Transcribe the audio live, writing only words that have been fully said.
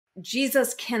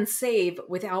Jesus can save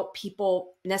without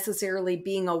people necessarily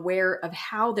being aware of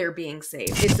how they're being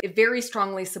saved. It's very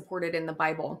strongly supported in the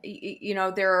Bible.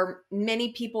 There are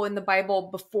many people in the Bible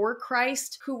before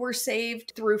Christ who were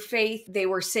saved through faith. They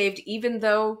were saved even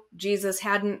though Jesus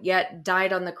hadn't yet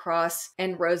died on the cross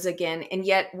and rose again. And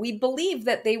yet we believe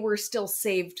that they were still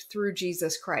saved through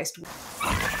Jesus Christ.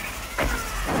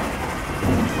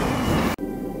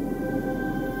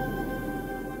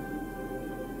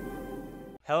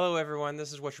 Hello, everyone.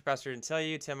 This is what your pastor didn't tell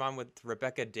you. Tim, I'm with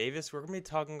Rebekah Davis. We're going to be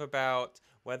talking about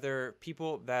whether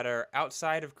people that are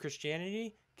outside of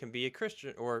Christianity can be a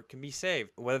Christian or can be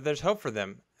saved, whether there's hope for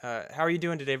them. How are you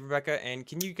doing today, Rebekah? And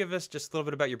can you give us just a little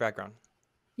bit about your background?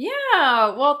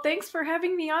 Yeah, well, thanks for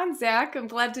having me on, Zach. I'm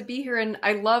glad to be here, and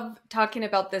I love talking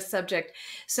about this subject.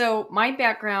 So my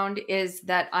background is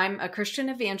that I'm a Christian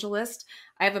evangelist.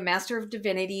 I have a Master of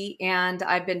Divinity, and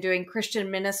I've been doing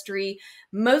Christian ministry,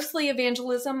 mostly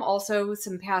evangelism, also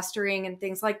some pastoring and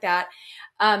things like that.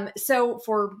 So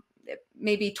for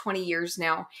maybe 20 years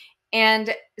now.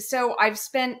 And so I've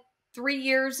spent 10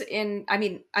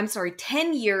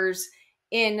 years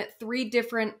in 3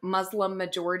 different Muslim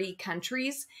majority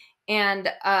countries. And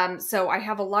so I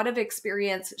have a lot of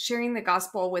experience sharing the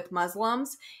gospel with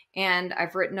Muslims. And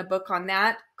I've written a book on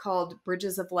that called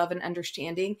Bridges of Love and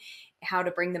Understanding, how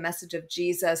to bring the message of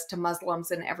Jesus to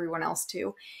Muslims and everyone else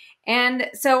too. And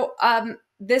so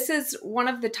this is one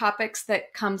of the topics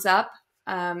that comes up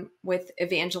with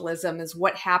evangelism, is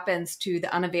what happens to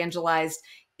the unevangelized.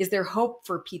 Is there hope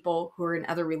for people who are in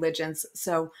other religions?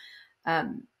 So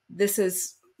this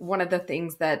is one of the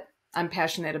things that I'm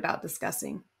passionate about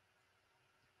discussing.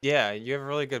 Yeah, you have a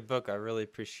really good book. I really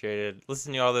appreciated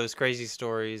listening to all those crazy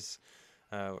stories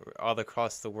all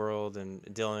across the world and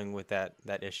dealing with that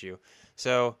issue.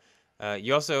 So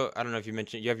you also, I don't know if you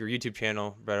mentioned, you have your YouTube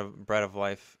channel, Bread of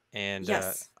Life. And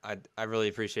Yes. I really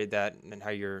appreciate that and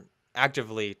how you're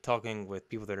actively talking with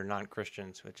people that are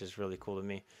non-Christians, which is really cool to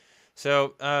me.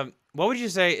 So what would you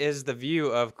say is the view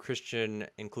of Christian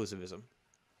inclusivism?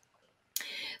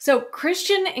 So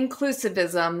Christian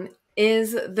inclusivism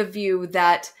is the view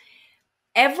that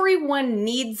everyone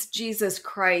needs Jesus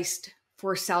Christ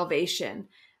for salvation,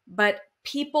 but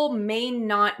people may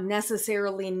not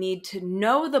necessarily need to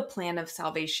know the plan of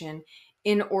salvation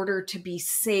in order to be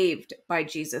saved by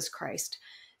Jesus Christ.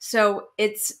 So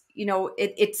it's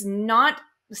not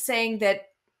saying that,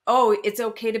 oh, it's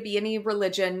okay to be any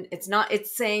religion.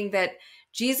 It's saying that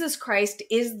Jesus Christ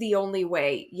is the only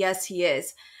way. Yes, he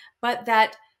is. But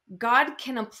that God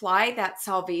can apply that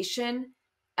salvation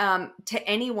to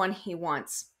anyone he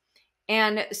wants.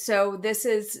 And so this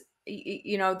is,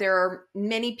 there are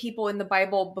many people in the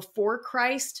Bible before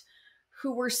Christ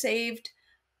who were saved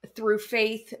through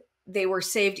faith. They were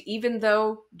saved even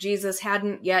though Jesus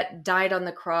hadn't yet died on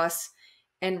the cross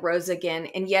and rose again.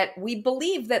 And yet we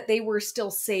believe that they were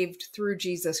still saved through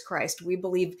Jesus Christ. We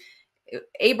believe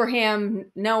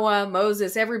Abraham, Noah,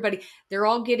 Moses, everybody, they're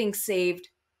all getting saved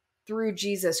through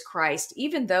Jesus Christ,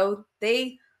 even though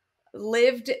they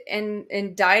lived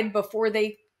and died before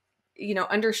they,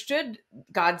 understood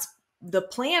the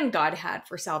plan God had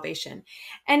for salvation.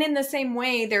 And in the same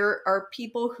way, there are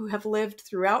people who have lived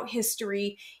throughout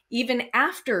history, even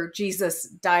after Jesus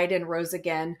died and rose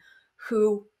again,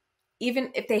 who,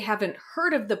 even if they haven't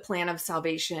heard of the plan of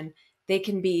salvation, they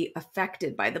can be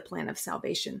affected by the plan of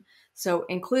salvation. So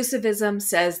inclusivism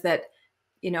says that,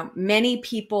 many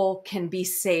people can be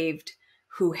saved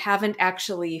who haven't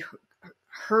actually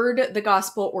heard the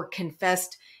gospel or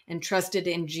confessed and trusted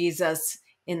in Jesus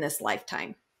in this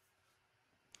lifetime.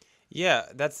 Yeah,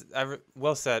 that's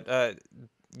well said. To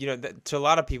a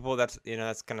lot of people, that's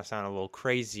going to sound a little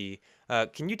crazy.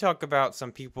 Can you talk about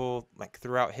some people like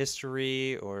throughout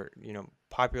history or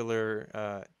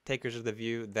popular takers of the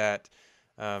view that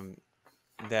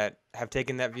have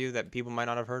taken that view that people might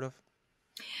not have heard of?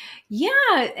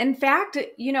 Yeah, in fact,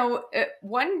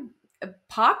 one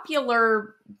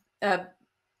popular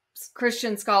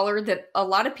Christian scholar that a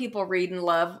lot of people read and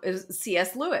love is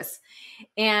C.S. Lewis.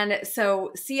 And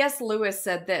so C.S. Lewis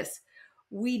said this: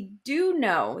 "We do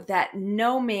know that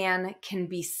no man can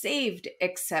be saved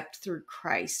except through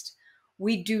Christ.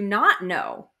 We do not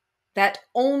know that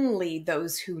only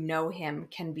those who know him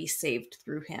can be saved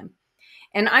through him."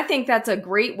 And I think that's a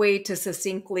great way to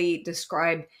succinctly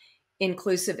describe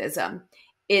inclusivism.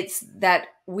 It's that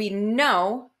we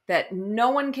know that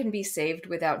no one can be saved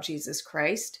without Jesus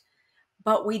Christ,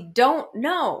 but we don't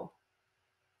know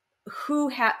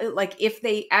if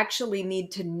they actually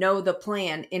need to know the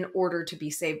plan in order to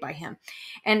be saved by him.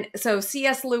 And so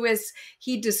C.S. Lewis,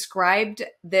 he described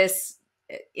this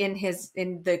in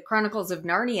the Chronicles of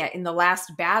Narnia, in the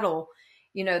last battle,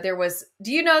 there was,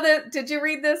 do you know that? Did you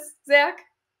read this, Zach?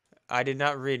 I did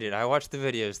not read it. I watched the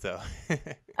videos though.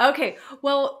 Okay.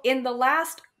 Well, in the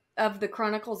last of the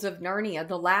Chronicles of Narnia,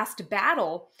 the last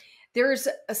battle, there's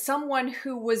someone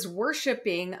who was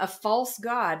worshiping a false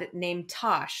god named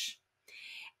Tosh.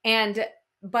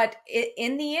 But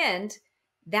in the end,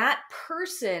 that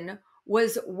person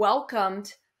was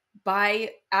welcomed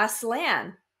by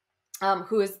Aslan,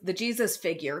 who is the Jesus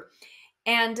figure.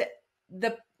 And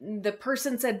the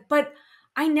person said, "But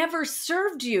I never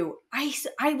served you.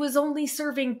 I was only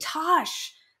serving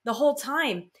Tosh the whole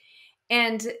time."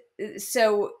 And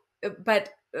so,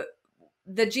 but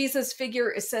the Jesus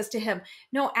figure says to him,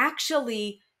 "No,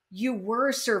 actually, you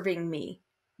were serving me.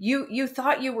 You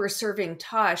thought you were serving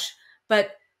Tosh,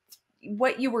 but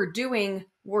what you were doing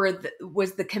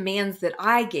was the commands that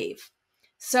I gave."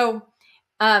 So,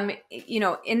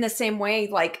 in the same way,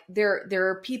 like there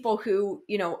are people who,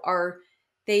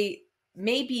 they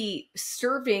may be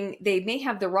serving, they may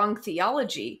have the wrong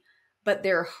theology, but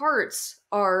their hearts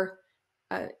are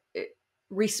uh,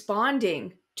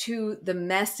 responding to the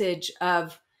message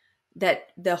of that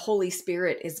the Holy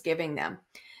Spirit is giving them.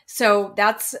 So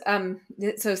that's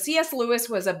so C.S. Lewis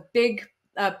was a big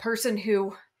person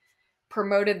who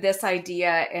promoted this idea,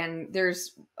 and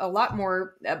there's a lot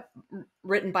more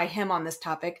written by him on this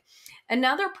topic.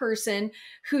 Another person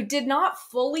who did not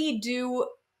fully do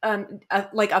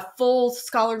like a full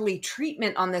scholarly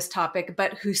treatment on this topic,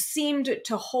 but who seemed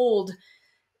to hold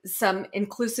some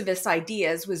inclusivist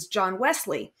ideas, was John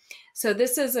Wesley. So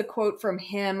this is a quote from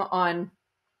him on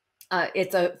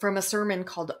from a sermon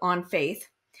called On Faith.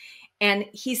 And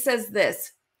he says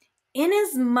this: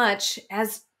 "Inasmuch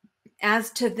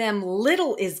as to them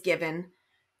little is given,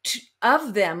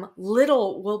 of them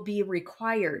little will be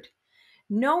required.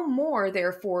 No more,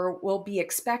 therefore, will be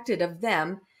expected of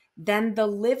them than the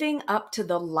living up to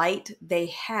the light they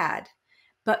had.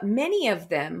 But many of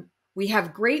them we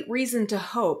have great reason to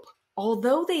hope,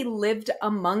 although they lived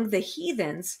among the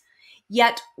heathens,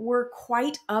 yet were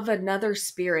quite of another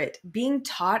spirit, being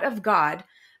taught of God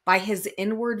by his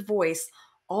inward voice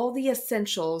all the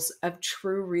essentials of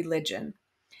true religion."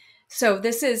 So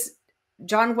this is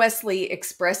John Wesley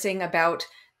expressing about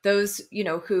those,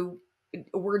 who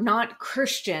were not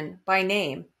Christian by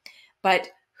name, but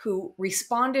who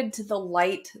responded to the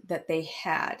light that they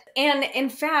had. And in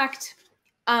fact,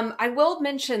 I will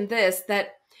mention this,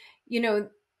 that,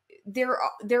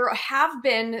 there have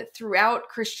been throughout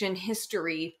Christian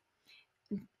history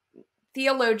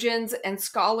theologians and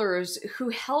scholars who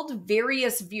held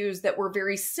various views that were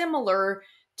very similar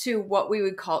to what we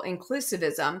would call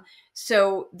inclusivism.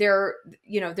 So there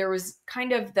was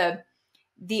kind of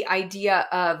the idea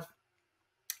of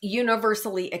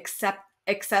universally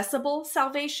accessible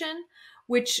salvation,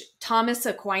 which Thomas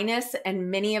Aquinas and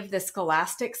many of the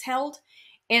scholastics held.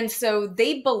 And so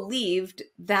they believed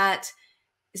that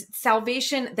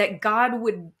salvation, that God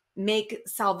would make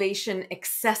salvation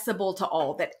accessible to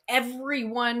all, that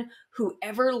everyone who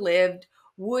ever lived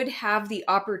would have the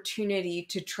opportunity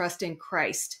to trust in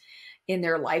Christ in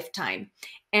their lifetime.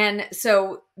 And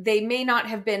so they may not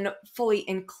have been fully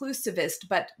inclusivist,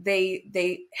 but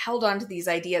they held on to these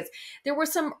ideas. There were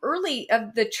some early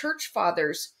of the church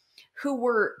fathers who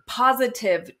were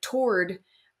positive toward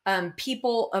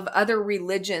people of other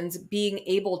religions being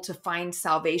able to find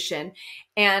salvation.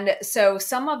 And so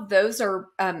some of those are,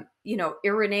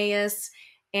 Irenaeus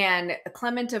and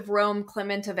Clement of Rome,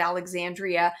 Clement of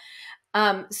Alexandria.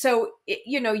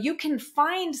 You can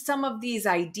find some of these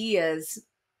ideas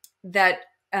that,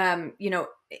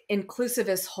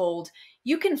 inclusivists hold.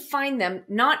 You can find them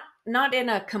not in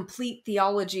a complete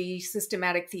theology,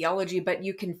 systematic theology, but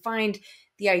you can find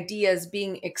the ideas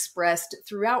being expressed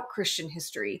throughout Christian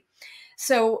history.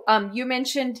 So you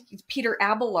mentioned Peter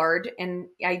Abelard, and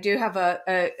I do have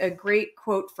a great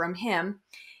quote from him.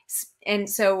 And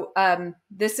so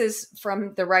this is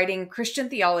from the writing Christian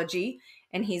Theology,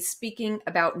 and he's speaking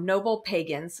about noble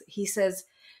pagans. He says,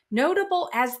 "Notable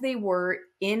as they were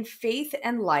in faith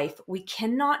and life, we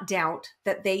cannot doubt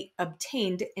that they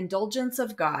obtained indulgence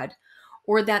of God,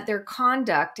 or that their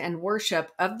conduct and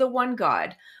worship of the one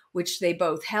God, which they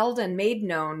both held and made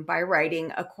known by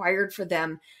writing, acquired for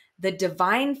them the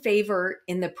divine favor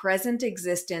in the present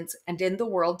existence and in the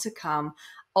world to come,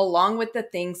 along with the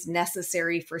things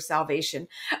necessary for salvation."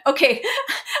 Okay,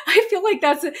 I feel like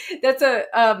that's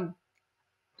a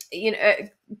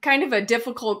kind of a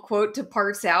difficult quote to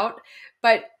parse out,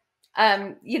 but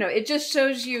it just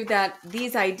shows you that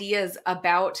these ideas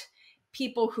about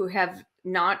people who have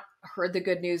not heard the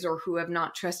good news or who have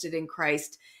not trusted in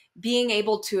Christ being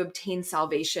able to obtain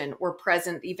salvation were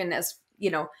present even as,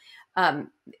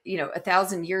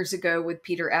 1,000 years ago with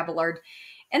Peter Abelard.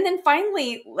 And then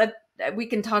finally, we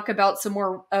can talk about some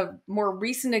more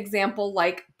recent example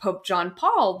like Pope John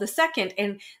Paul II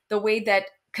and the way that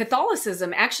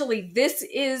Catholicism, actually, this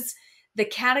is the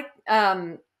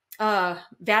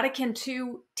Vatican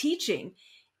II teaching,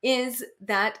 is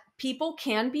that people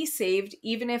can be saved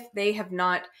even if they have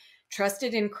not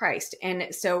trusted in Christ.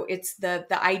 And so it's the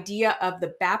idea of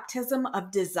the baptism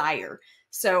of desire.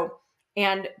 So,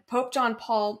 and Pope John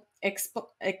Paul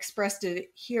expressed it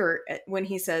here when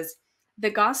he says, "The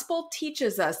gospel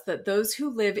teaches us that those who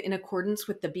live in accordance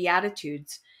with the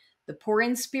Beatitudes, the poor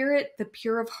in spirit, the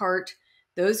pure of heart,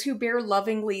 those who bear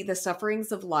lovingly the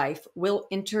sufferings of life, will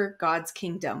enter God's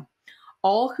kingdom.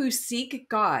 All who seek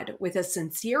God with a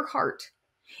sincere heart,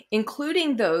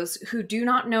 including those who do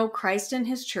not know Christ and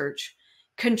his church,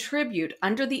 contribute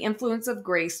under the influence of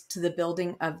grace to the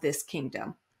building of this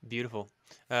kingdom." Beautiful.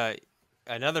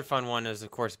 Another fun one is,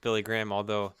 of course, Billy Graham,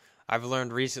 although I've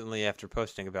learned recently after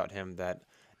posting about him that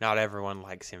not everyone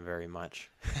likes him very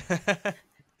much.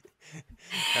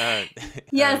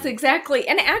 Yes, exactly.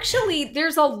 And actually,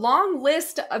 there's a long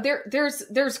list.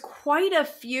 There's quite a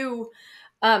few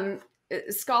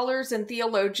scholars and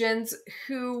theologians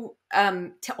who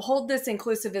hold this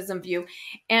inclusivism view.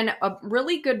 And a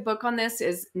really good book on this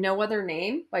is No Other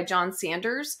Name by John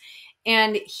Sanders.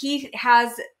 And he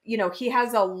has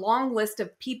a long list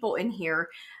of people in here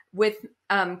with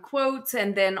quotes,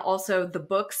 and then also the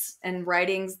books and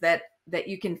writings that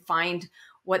you can find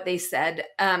what they said.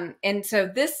 And so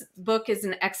this book is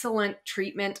an excellent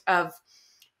treatment of,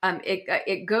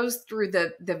 it goes through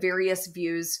the various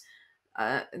views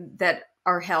that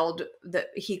are held, that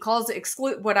he calls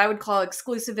what I would call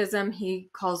exclusivism. He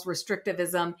calls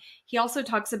restrictivism. He also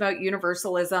talks about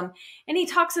universalism, and he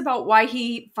talks about why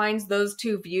he finds those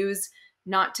two views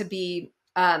not to be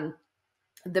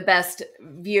the best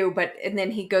view. And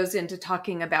then he goes into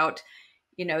talking about,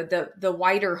 the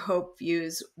wider hope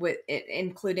views, with it,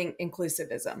 including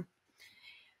inclusivism.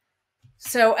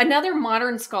 So another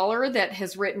modern scholar that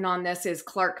has written on this is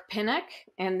Clark Pinnock.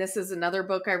 And this is another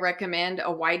book I recommend,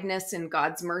 A Wideness in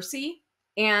God's Mercy.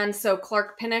 And so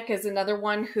Clark Pinnock is another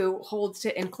one who holds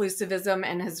to inclusivism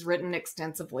and has written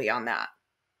extensively on that.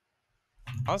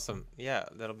 Awesome. Yeah,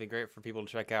 that'll be great for people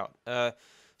to check out.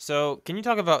 So can you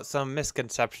talk about some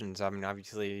misconceptions? I mean,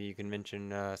 obviously you can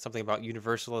mention something about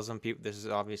universalism. This is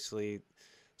obviously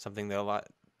something that a lot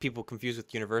people confuse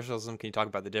with universalism. Can you talk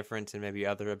about the difference and maybe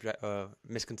other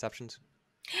misconceptions?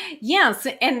 Yes.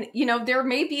 And, there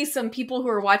may be some people who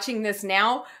are watching this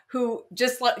now who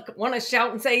just want to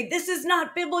shout and say, this is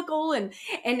not biblical. And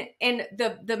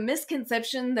the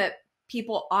misconception that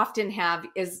people often have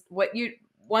is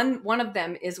one of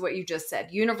them is what you just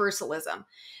said, universalism.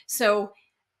 So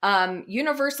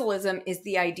universalism is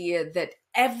the idea that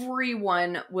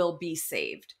everyone will be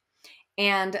saved.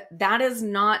 And that is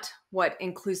not what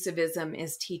inclusivism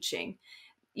is teaching.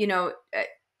 To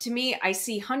me, I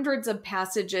see hundreds of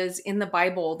passages in the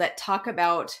Bible that talk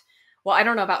about, well, I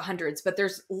don't know about hundreds, but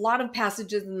there's a lot of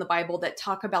passages in the Bible that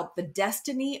talk about the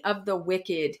destiny of the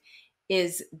wicked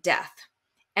is death.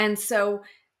 And so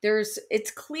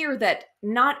it's clear that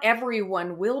not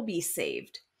everyone will be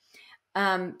saved.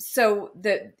 So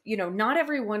not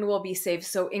everyone will be saved.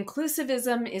 So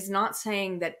inclusivism is not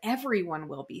saying that everyone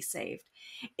will be saved.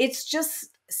 It's just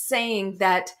saying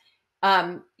that,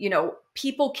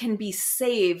 people can be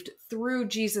saved through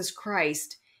Jesus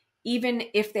Christ, even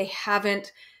if they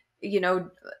haven't,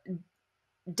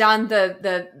 done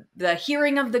the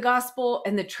hearing of the gospel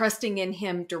and the trusting in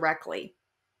him directly.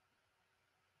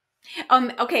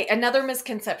 Okay. Another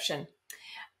misconception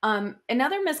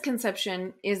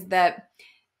is that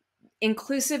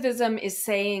inclusivism is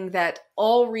saying that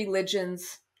all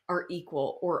religions are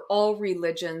equal or all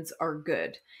religions are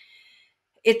good.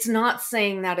 It's not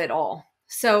saying that at all.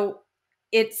 So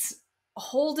it's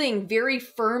holding very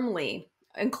firmly,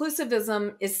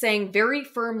 inclusivism is saying very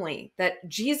firmly that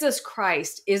Jesus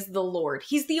Christ is the Lord.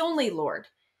 He's the only Lord.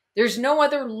 There's no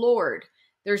other Lord.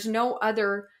 There's no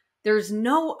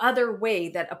other way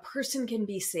that a person can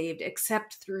be saved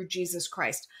except through Jesus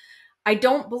Christ. I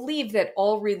don't believe that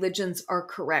all religions are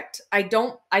correct. I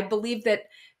believe that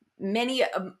many,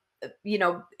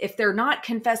 if they're not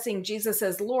confessing Jesus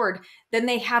as Lord, then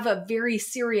they have a very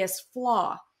serious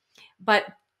flaw. But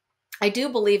I do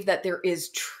believe that there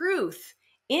is truth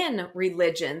in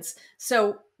religions.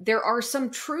 So there are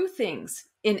some true things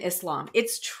in Islam.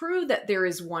 It's true that there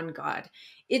is one God.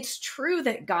 It's true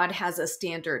that God has a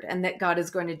standard and that God is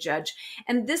going to judge.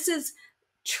 And this is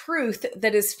truth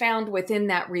that is found within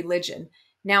that religion.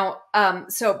 Now,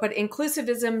 but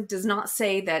inclusivism does not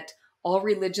say that all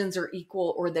religions are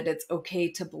equal or that it's okay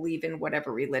to believe in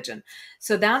whatever religion.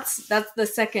 So that's the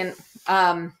second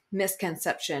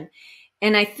misconception.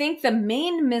 And I think the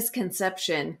main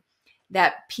misconception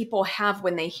that people have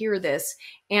when they hear this,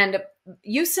 and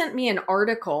you sent me an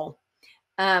article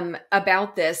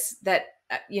about this that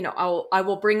I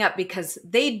will bring up because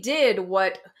they did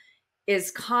what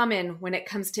is common when it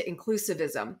comes to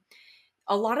inclusivism.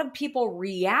 A lot of people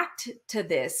react to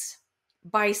this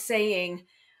by saying,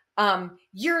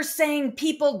 you're saying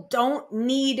people don't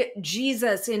need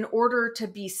Jesus in order to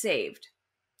be saved.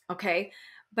 Okay.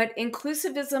 But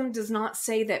inclusivism does not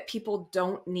say that people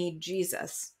don't need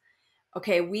Jesus.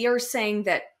 Okay. We are saying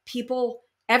that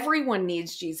everyone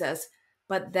needs Jesus,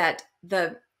 but that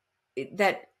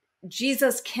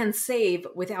Jesus can save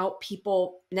without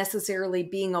people necessarily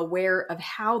being aware of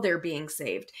how they're being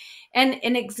saved. And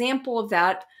an example of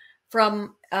that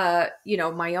from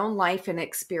my own life and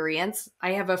experience,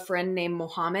 I have a friend named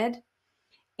Mohammed,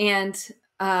 and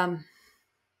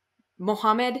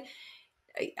Mohammed,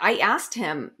 I asked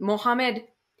him, Mohammed,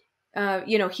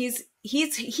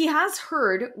 he has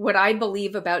heard what I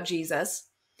believe about Jesus,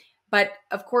 but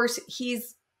of course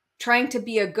he's trying to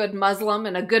be a good Muslim,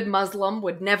 and a good Muslim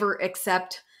would never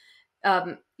accept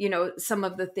some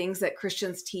of the things that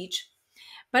Christians teach.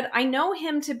 But I know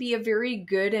him to be a very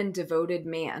good and devoted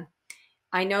man.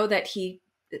 I know that he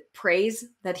prays,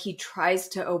 that he tries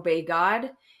to obey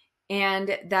God,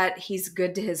 and that he's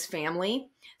good to his family.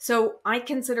 So I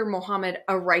consider Muhammad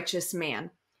a righteous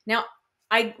man. Now,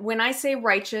 when I say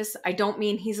righteous, I don't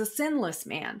mean he's a sinless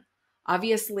man.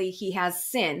 Obviously, he has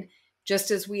sin, just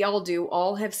as we all do.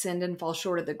 All have sinned and fall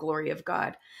short of the glory of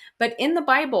God. But in the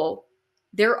Bible,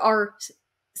 there are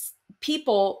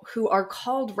people who are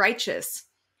called righteous,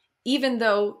 even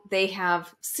though they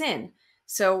have sin.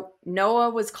 So Noah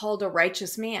was called a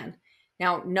righteous man.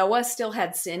 Now, Noah still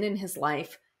had sin in his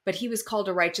life, but he was called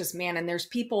a righteous man. And there's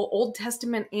people, Old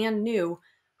Testament and New,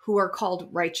 who are called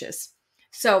righteous.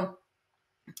 So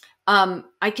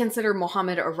I consider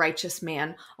Muhammad a righteous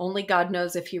man. Only God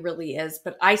knows if he really is,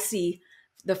 but I see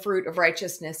the fruit of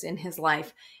righteousness in his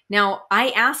life. Now, I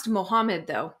asked Muhammad,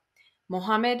 though,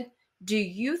 Muhammad, do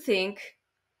you think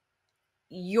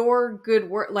your good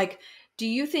work, do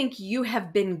you think you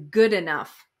have been good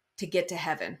enough to get to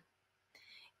heaven?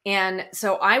 And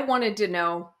so I wanted to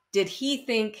know, did he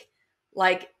think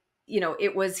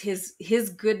it was his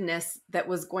goodness that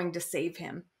was going to save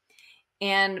him?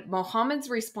 And Muhammad's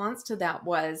response to that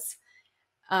was,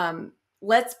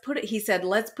 he said,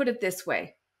 let's put it this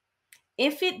way.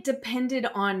 If it depended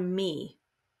on me,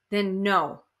 then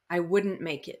no, I wouldn't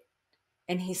make it.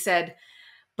 And he said,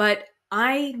 but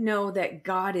I know that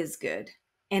God is good.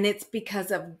 And it's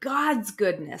because of God's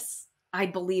goodness, I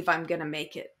believe I'm going to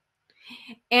make it.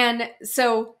 And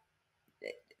so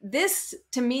this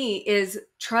to me is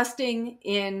trusting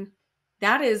in,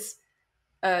 that is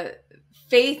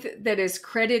faith that is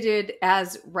credited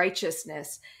as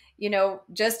righteousness.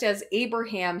 Just as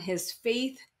Abraham, his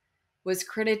faith was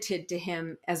credited to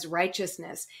him as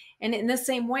righteousness. And in the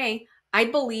same way, I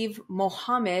believe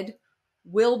Muhammad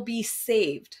will be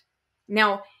saved.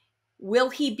 Now, will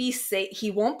he be saved?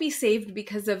 He won't be saved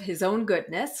because of his own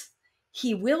goodness.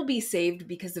 He will be saved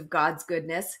because of God's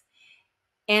goodness.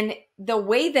 And the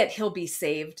way that he'll be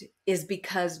saved is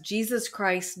because Jesus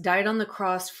Christ died on the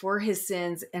cross for his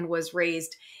sins and was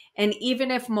raised. And even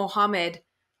if Muhammad,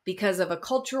 because of a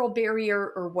cultural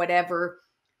barrier or whatever,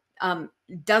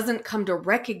 doesn't come to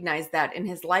recognize that in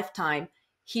his lifetime,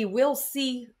 he will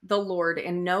see the Lord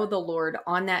and know the Lord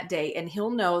on that day, and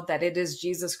he'll know that it is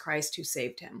Jesus Christ who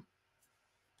saved him.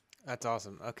 That's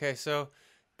awesome. Okay, so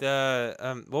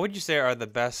what would you say are the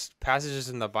best passages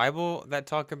in the Bible that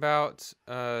talk about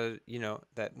that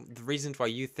the reasons why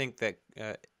you think that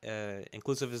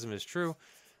inclusivism is true?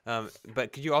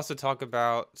 But could you also talk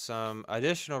about some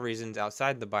additional reasons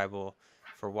outside the Bible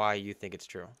for why you think it's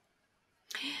true?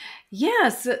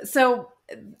 Yes. So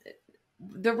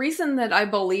the reason that I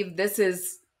believe this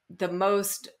is the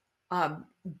most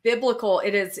biblical,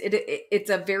 it's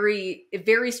a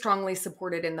very strongly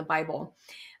supported in the Bible.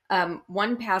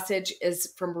 One passage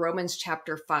is from Romans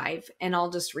chapter 5, and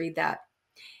I'll just read that.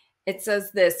 It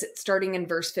says this, starting in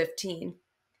verse 15.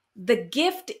 The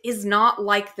gift is not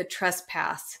like the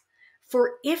trespass.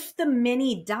 For if the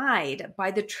many died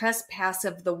by the trespass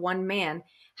of the one man,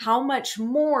 how much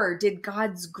more did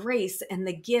God's grace and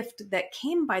the gift that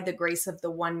came by the grace of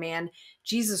the one man,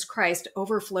 Jesus Christ,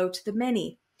 overflow to the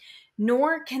many?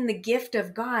 Nor can the gift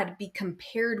of God be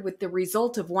compared with the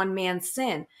result of one man's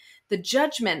sin. The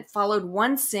judgment followed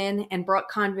one sin and brought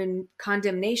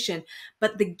condemnation,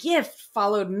 but the gift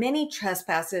followed many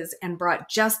trespasses and brought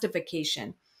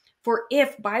justification. For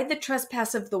if by the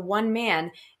trespass of the one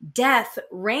man, death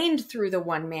reigned through the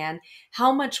one man,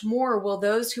 how much more will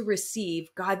those who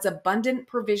receive God's abundant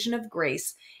provision of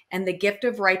grace and the gift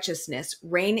of righteousness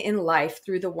reign in life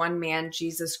through the one man,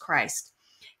 Jesus Christ?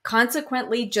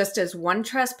 Consequently, just as one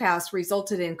trespass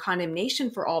resulted in condemnation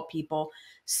for all people,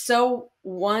 so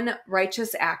one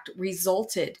righteous act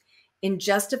resulted in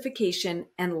justification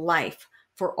and life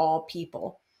for all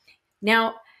people.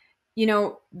 Now,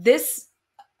 this,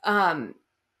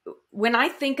 when I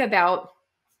think about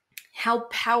how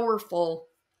powerful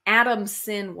Adam's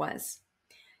sin was,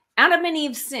 Adam and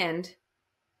Eve sinned,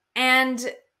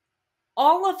 and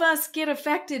all of us get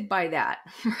affected by that,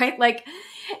 right? Like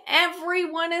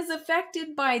everyone is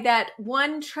affected by that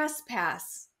one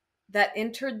trespass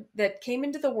that came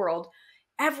into the world.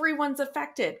 Everyone's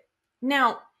affected.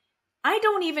 Now, I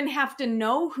don't even have to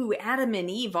know who Adam and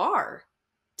Eve are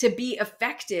to be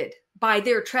affected by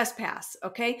their trespass,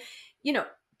 okay?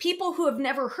 People who have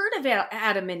never heard of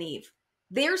Adam and Eve,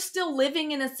 they're still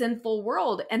living in a sinful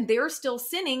world and they're still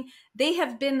sinning. They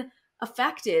have been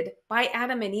affected by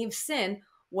Adam and Eve's sin,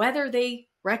 whether they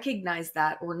recognize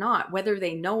that or not, whether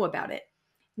they know about it.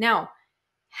 Now,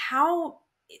 how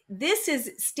this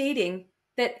is stating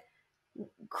that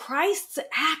Christ's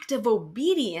act of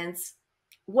obedience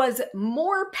was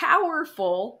more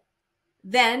powerful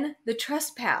than the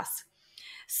trespass.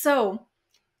 So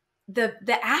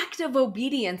the act of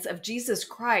obedience of Jesus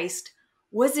Christ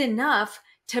was enough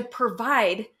to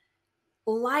provide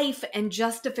life and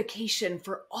justification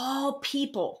for all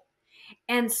people.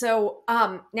 And so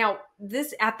now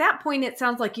this, at that point, it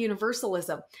sounds like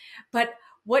universalism, but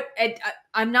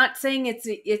I'm not saying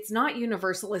it's not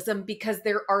universalism, because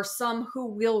there are some who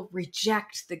will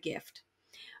reject the gift.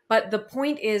 But the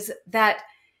point is that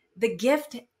the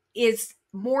gift is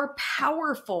more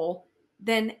powerful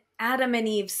than Adam and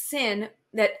Eve's sin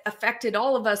that affected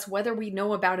all of us, whether we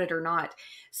know about it or not.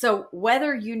 So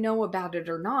whether you know about it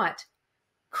or not,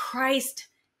 Christ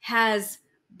has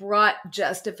brought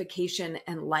justification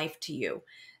and life to you.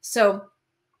 So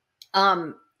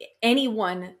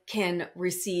anyone can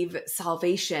receive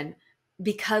salvation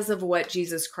because of what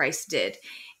Jesus Christ did.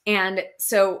 And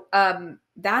so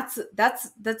that's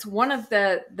one of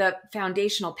the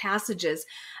foundational passages.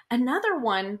 Another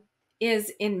one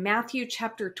is in Matthew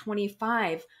chapter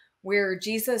 25, where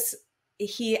Jesus,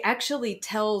 he actually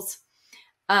tells,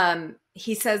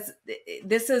 he says,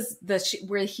 this is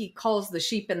where he calls the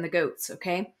sheep and the goats.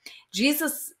 Okay.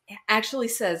 Jesus actually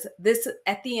says this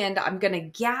at the end, I'm going to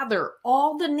gather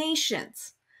all the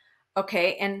nations.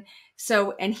 Okay. And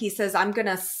he says, I'm going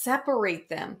to separate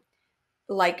them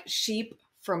like sheep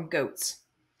from goats.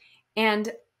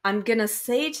 And I'm going to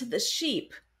say to the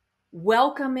sheep,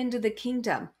 welcome into the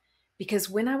kingdom, because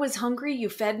when I was hungry, you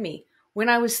fed me. When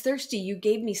I was thirsty, you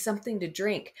gave me something to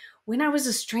drink. When I was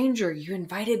a stranger, you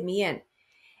invited me in.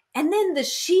 And then the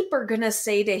sheep are going to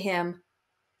say to him,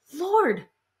 Lord,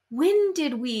 when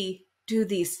did we do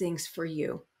these things for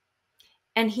you?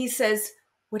 And he says,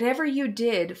 whatever you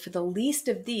did for the least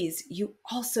of these, you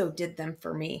also did them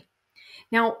for me.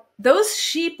 Now, those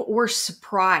sheep were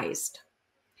surprised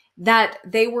that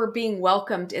they were being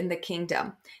welcomed in the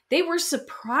kingdom. They were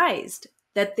surprised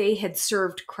that they had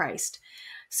served Christ.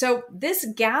 So this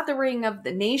gathering of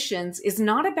the nations is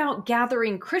not about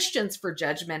gathering Christians for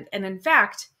judgment. And in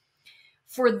fact,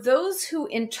 for those who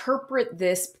interpret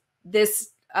this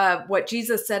what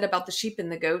Jesus said about the sheep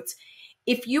and the goats,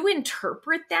 if you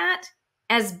interpret that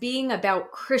as being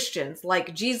about Christians,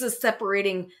 like Jesus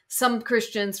separating some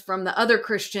Christians from the other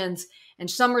Christians, and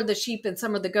some are the sheep and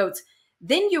some are the goats,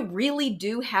 then you really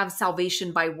do have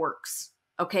salvation by works,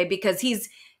 okay? Because he's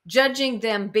judging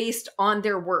them based on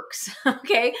their works,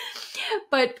 okay?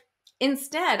 But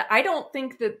instead, I don't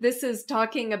think that this is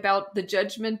talking about the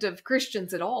judgment of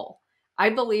Christians at all. I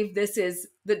believe this is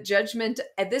the judgment,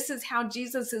 and this is how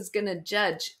Jesus is going to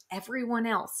judge everyone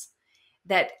else,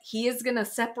 that he is going to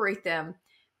separate them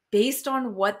based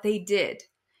on what they did.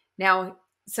 Now,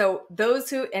 so those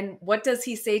who, and what does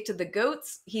he say to the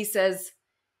goats? He says,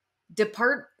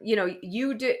 depart,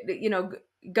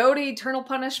 go to eternal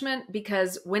punishment,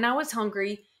 because when I was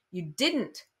hungry, you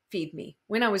didn't feed me.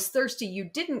 When I was thirsty, you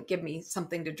didn't give me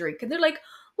something to drink. And they're like,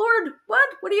 Lord, what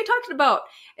are you talking about?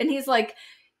 And he's like,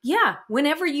 yeah,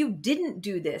 whenever you didn't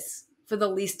do this for the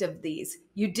least of these,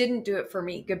 you didn't do it for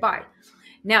me. Goodbye.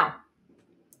 Now,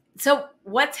 so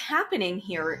what's happening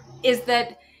here is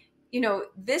that,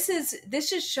 this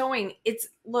is showing,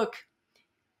 look,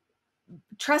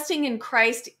 trusting in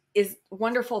Christ is a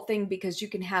wonderful thing because you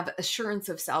can have assurance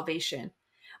of salvation.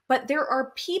 But there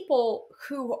are people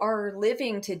who are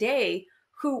living today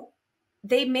who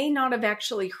they may not have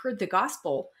actually heard the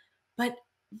gospel, but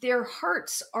their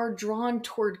hearts are drawn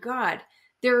toward God.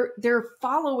 They're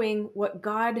following what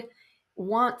God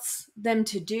wants them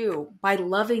to do by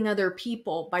loving other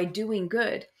people, by doing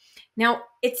good. Now,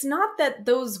 it's not that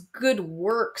those good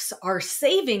works are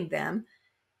saving them.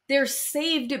 They're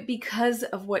saved because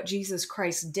of what Jesus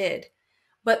Christ did.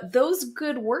 But those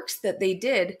good works that they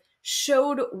did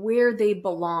showed where they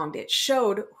belonged. It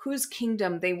showed whose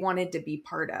kingdom they wanted to be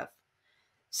part of.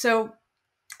 So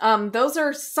those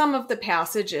are some of the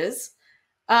passages.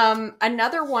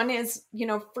 Another one is,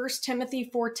 1 Timothy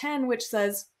 4:10, which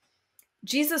says,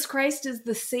 Jesus Christ is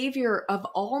the Savior of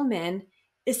all men,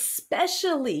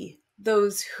 especially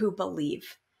those who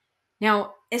believe.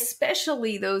 Now,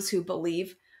 especially those who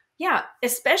believe,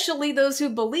 especially those who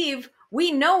believe,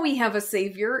 we know we have a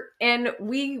Savior, and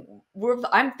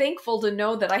I'm thankful to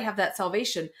know that I have that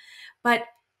salvation. But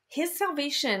his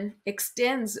salvation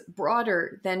extends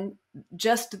broader than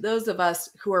just those of us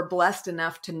who are blessed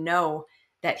enough to know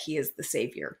that he is the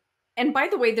Savior. And by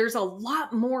the way, there's a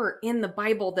lot more in the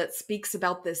Bible that speaks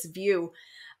about this view.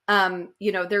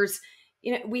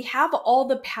 We have all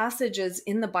the passages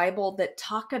in the Bible that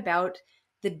talk about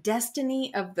the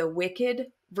destiny of the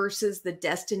wicked versus the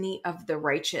destiny of the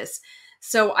righteous.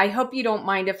 So I hope you don't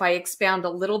mind if I expound a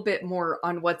little bit more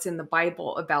on what's in the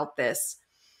Bible about this.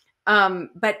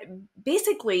 But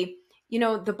basically,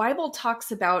 the Bible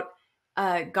talks about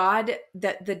God,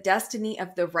 that the destiny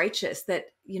of the righteous, that,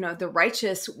 the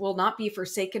righteous will not be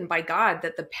forsaken by God,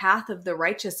 that the path of the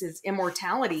righteous is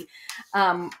immortality.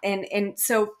 And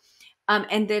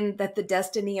then that the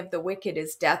destiny of the wicked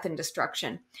is death and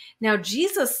destruction. Now,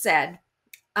 Jesus said,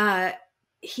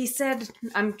 he said,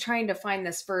 I'm trying to find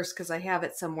this verse because I have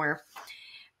it somewhere.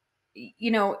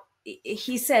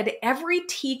 He said, every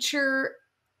teacher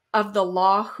of the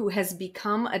law who has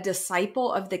become a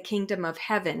disciple of the kingdom of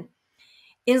heaven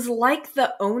is like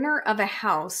the owner of a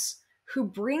house who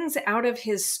brings out of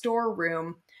his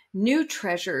storeroom new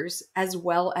treasures as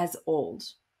well as old.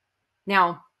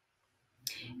 Now,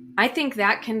 I think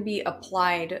that can be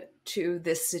applied to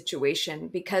this situation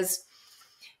because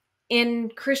in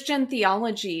Christian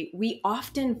theology, we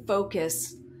often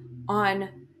focus on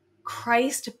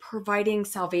Christ providing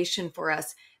salvation for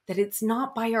us, that it's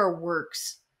not by our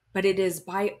works, but it is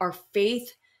by our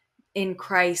faith in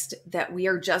Christ that we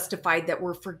are justified, that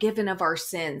we're forgiven of our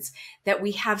sins, that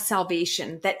we have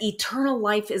salvation, that eternal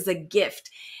life is a gift.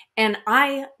 And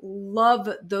I love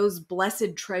those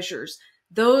blessed treasures.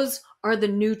 Those are the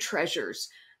new treasures.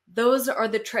 Those are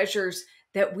the treasures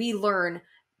that we learn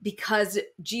because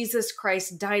Jesus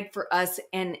Christ died for us,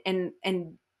 and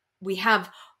we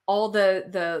have all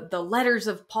the letters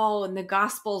of Paul and the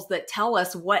Gospels that tell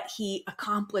us what he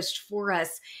accomplished for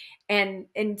us. And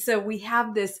so we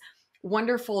have this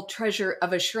wonderful treasure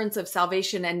of assurance of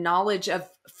salvation and knowledge of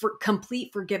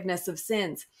complete forgiveness of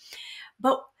sins.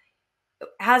 But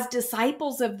as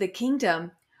disciples of the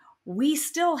kingdom, we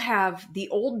still have the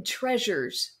old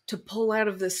treasures to pull out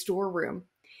of the storeroom.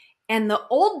 And the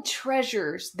old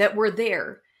treasures that were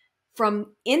there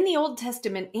from in the Old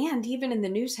Testament and even in the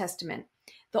New Testament,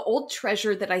 the old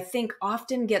treasure that I think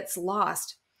often gets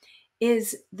lost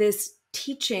is this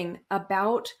teaching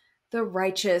about the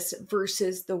righteous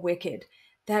versus the wicked,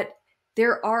 that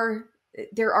there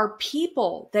are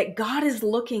people that God is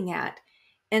looking at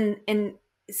and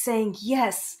saying,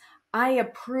 yes, I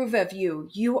approve of you.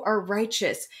 You are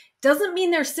righteous. Doesn't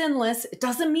mean they're sinless. It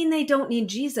doesn't mean they don't need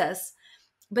Jesus,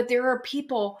 but there are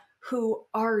people who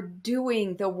are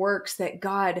doing the works that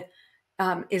God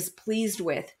is pleased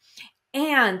with.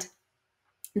 And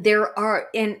there are,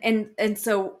 and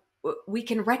so we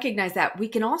can recognize that. We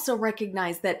can also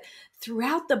recognize that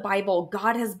throughout the Bible,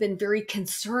 God has been very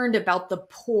concerned about the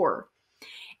poor.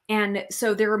 And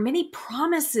so there are many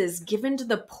promises given to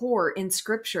the poor in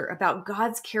Scripture about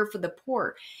God's care for the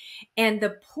poor. And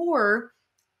the poor,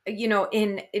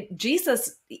 in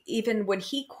Jesus, even when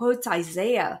he quotes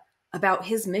Isaiah about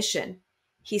his mission,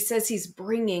 he says he's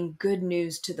bringing good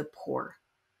news to the poor.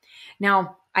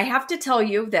 Now, I have to tell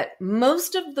you that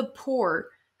most of the poor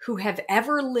who have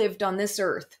ever lived on this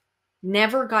earth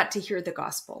never got to hear the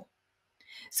gospel.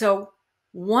 So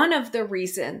one of the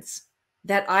reasons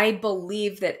that I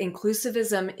believe that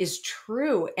inclusivism is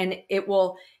true and it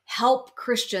will help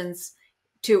Christians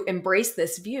to embrace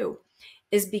this view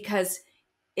is because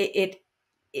it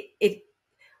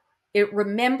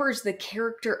remembers the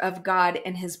character of God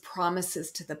and his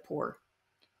promises to the poor.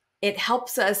 It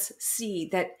helps us see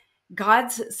that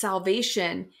God's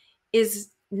salvation is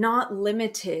not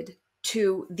limited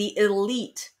to the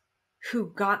elite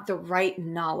who got the right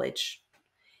knowledge.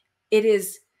 It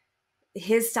is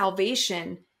his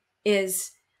salvation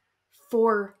is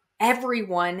for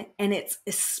everyone, and it's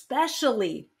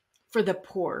especially for the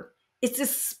poor. It's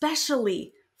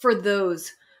especially for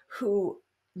those who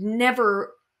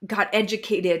never got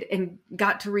educated and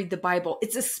got to read the Bible.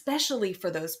 It's especially for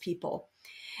those people.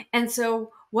 And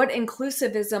so, what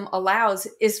inclusivism allows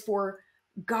is for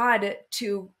God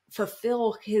to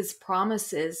fulfill his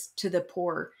promises to the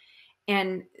poor.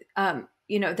 And,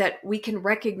 that we can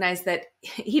recognize that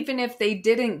even if they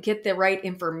didn't get the right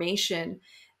information,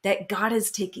 that God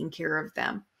is taking care of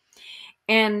them.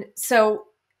 And so,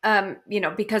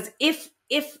 because if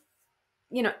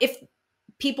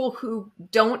people who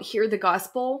don't hear the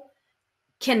gospel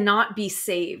cannot be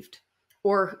saved,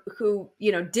 or who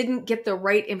didn't get the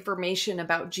right information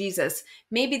about Jesus,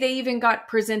 maybe they even got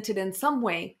presented in some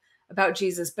way about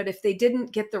Jesus, but if they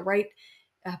didn't get the right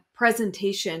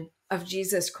presentation of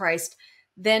Jesus Christ,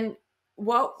 then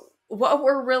what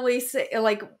we're really saying,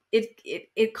 like,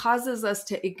 it causes us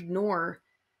to ignore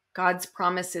God's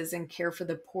promises and care for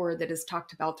the poor that is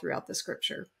talked about throughout the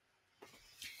scripture.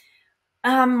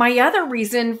 My other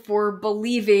reason for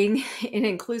believing in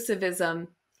inclusivism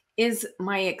is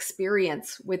my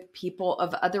experience with people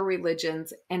of other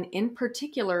religions, and in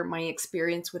particular, my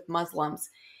experience with Muslims.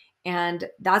 And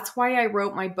that's why I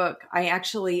wrote my book.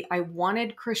 I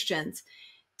wanted Christians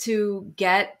to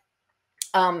get,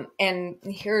 and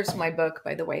here's my book,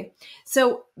 by the way.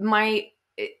 So I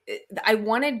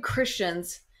wanted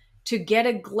Christians to get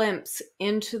a glimpse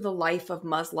into the life of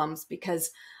Muslims,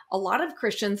 because a lot of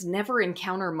Christians never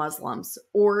encounter Muslims,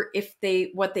 or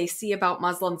what they see about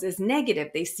Muslims is negative.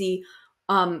 They see,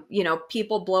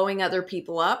 people blowing other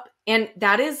people up, and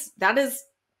that is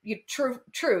true.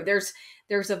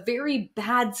 There's a very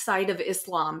bad side of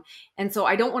Islam, and so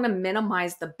I don't want to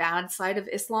minimize the bad side of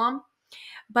Islam,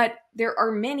 but there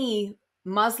are many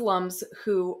Muslims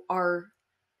who are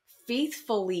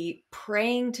faithfully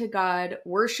praying to God,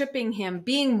 worshiping him,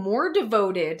 being more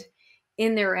devoted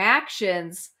in their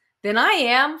actions than I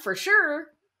am, for sure,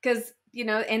 because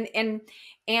and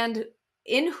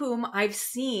in whom I've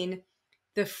seen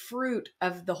the fruit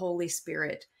of the Holy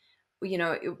Spirit,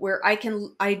 where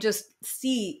I just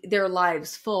see their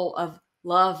lives full of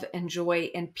love and joy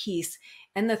and peace,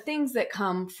 and the things that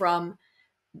come from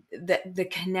the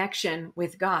connection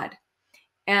with God.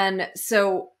 And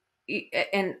so,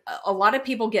 and a lot of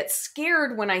people get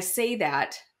scared when I say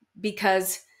that,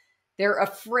 because they're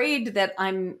afraid that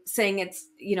I'm saying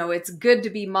it's good to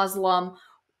be Muslim,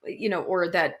 or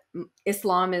that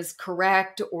Islam is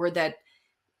correct, or that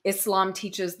Islam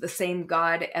teaches the same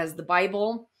God as the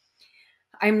Bible.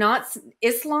 I'm not.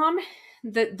 Islam,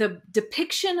 the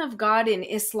depiction of God in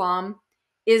Islam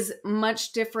is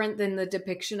much different than the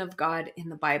depiction of God in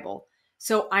the Bible.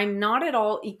 So I'm not at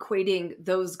all equating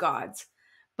those gods.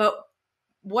 But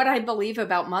what I believe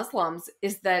about Muslims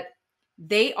is that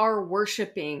they are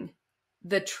worshiping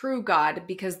the true God,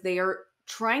 because they are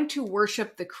trying to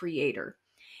worship the Creator.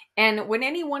 And when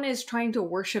anyone is trying to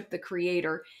worship the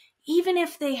Creator, even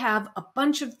if they have a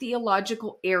bunch of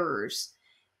theological errors,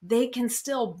 they can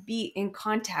still be in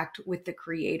contact with the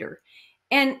Creator.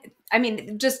 And I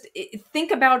mean, just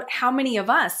think about how many of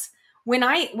us, when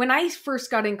I first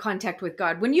got in contact with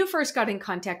God, when you first got in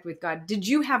contact with God, did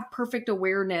you have perfect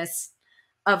awareness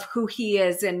of who he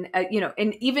is? And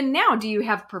and even now, do you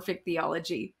have perfect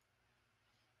theology?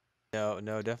 No,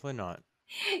 no, definitely not.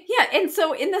 Yeah, and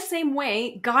so in the same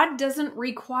way, God doesn't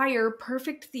require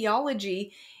perfect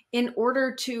theology in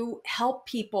order to help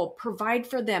people, provide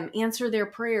for them, answer their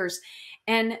prayers.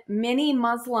 And many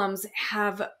Muslims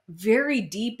have very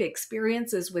deep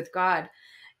experiences with God.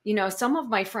 Some of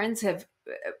my friends have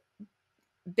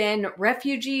been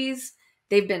refugees,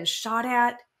 they've been shot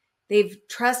at, they've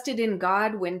trusted in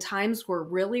God when times were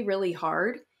really, really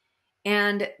hard,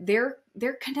 and their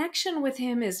connection with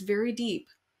him is very deep.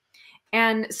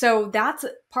 And so that's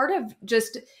part of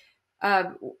just, uh,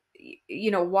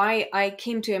 why I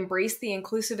came to embrace the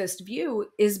inclusivist view,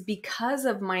 is because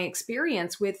of my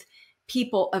experience with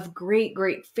people of great,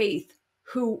 great faith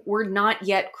who were not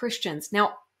yet Christians.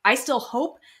 Now, I still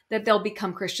hope that they'll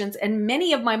become Christians, and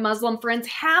many of my Muslim friends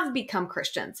have become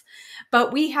Christians.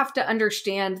 But we have to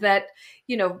understand that,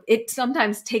 it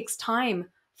sometimes takes time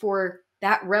for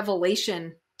that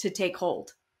revelation to take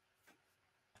hold.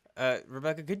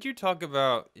 Rebecca, could you talk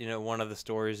about, one of the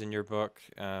stories in your book?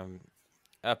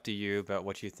 Up to you about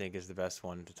what you think is the best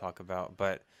one to talk about.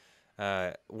 But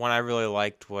one I really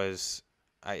liked was,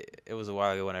 it was a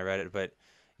while ago when I read it, but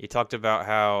he talked about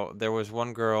how there was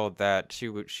one girl that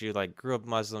she like grew up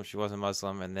Muslim, she wasn't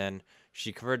Muslim, and then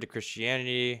she converted to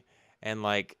Christianity, and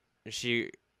like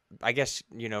she, I guess,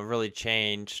 really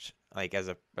changed like as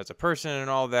a person and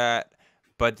all that,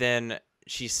 but then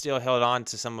she still held on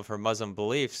to some of her Muslim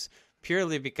beliefs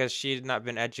purely because she had not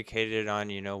been educated on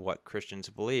what Christians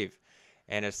believe.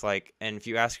 And it's like, and if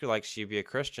you ask her, like, she'd be a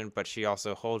Christian, but she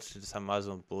also holds to some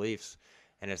Muslim beliefs.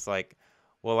 And it's like,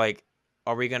 well, like,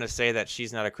 are we going to say that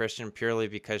she's not a Christian purely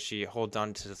because she holds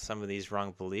on to some of these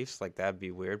wrong beliefs? Like, that'd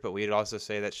be weird. But we'd also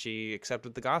say that she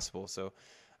accepted the gospel. So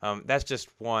that's just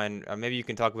one. Maybe you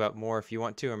can talk about more if you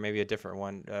want to, or maybe a different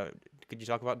one. Could you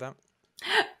talk about that?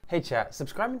 Hey chat,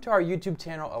 subscribing to our YouTube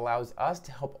channel allows us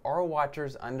to help our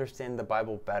watchers understand the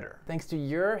Bible better. Thanks to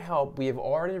your help, we have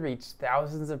already reached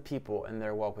thousands of people in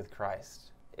their walk with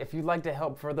Christ. If you'd like to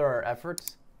help further our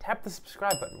efforts, tap the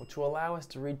subscribe button, which will allow us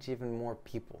to reach even more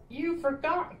people. You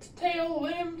forgot to tell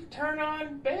them to turn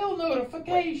on bell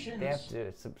notifications. Wait, they have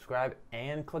to subscribe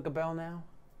and click a bell now?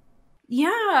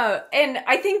 Yeah, and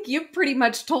I think you pretty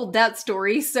much told that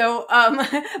story. So,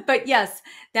 but yes,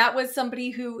 that was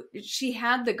somebody who she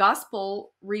had the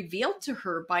gospel revealed to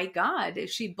her by God.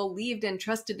 She believed and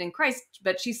trusted in Christ,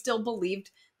 but she still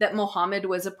believed that Muhammad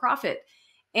was a prophet.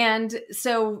 And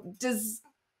so does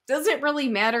it really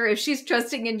matter if she's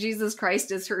trusting in Jesus Christ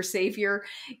as her savior?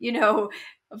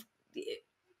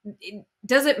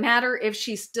 Does it matter if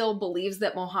she still believes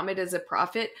that Muhammad is a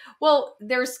prophet? Well,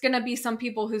 there's going to be some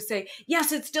people who say,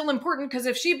 yes, it's still important because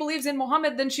if she believes in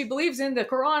Muhammad, then she believes in the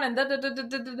Quran and da da da da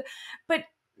da da. But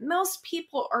most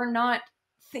people are not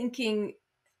thinking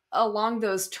along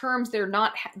those terms.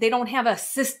 They don't have a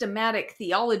systematic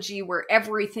theology where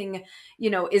everything,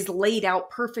 is laid out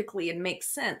perfectly and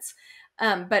makes sense.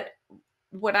 But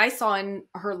what I saw in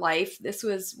her life, this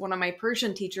was one of my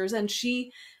Persian teachers, and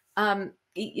she,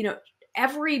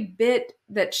 every bit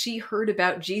that she heard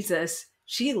about Jesus,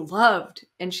 she loved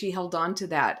and she held on to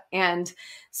that. And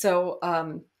so,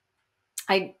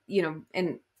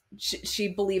 and she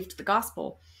believed the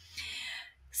gospel.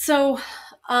 So,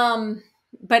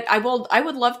 but I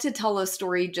would love to tell a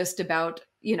story just about,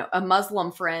 a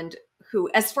Muslim friend who,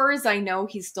 as far as I know,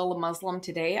 he's still a Muslim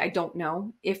today. I don't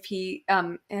know if he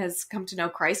has come to know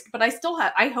Christ, but I still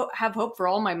have hope for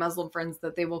all my Muslim friends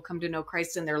that they will come to know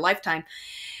Christ in their lifetime.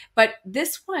 But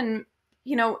this one,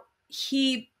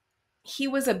 he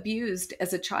was abused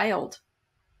as a child,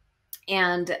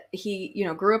 and he,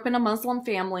 grew up in a Muslim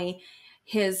family.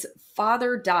 His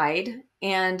father died,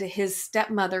 and his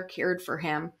stepmother cared for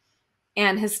him,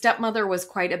 and his stepmother was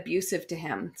quite abusive to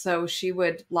him. So she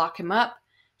would lock him up.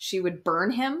 She would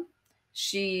burn him.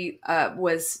 She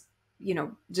was,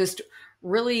 just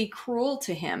really cruel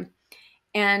to him.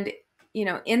 And,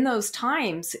 in those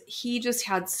times, he just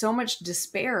had so much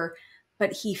despair,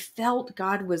 but he felt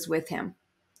God was with him.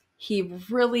 He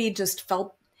really just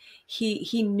felt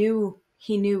he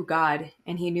knew God,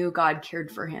 and he knew God cared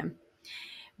for him.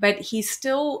 But he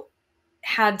still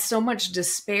had so much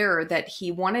despair that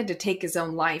he wanted to take his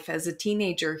own life. As a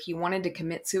teenager, he wanted to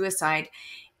commit suicide.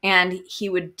 And he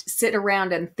would sit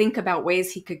around and think about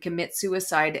ways he could commit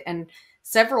suicide. And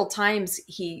several times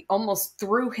he almost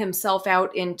threw himself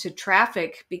out into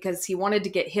traffic because he wanted to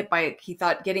get he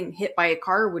thought getting hit by a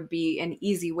car would be an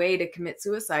easy way to commit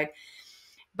suicide.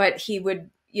 But he would,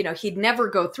 he'd never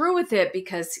go through with it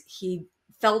because he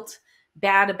felt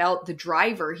bad about the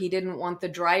driver. He didn't want the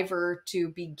driver to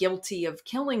be guilty of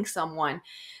killing someone.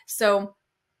 So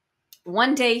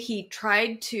one day he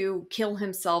tried to kill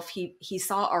himself. He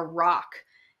saw a rock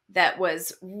that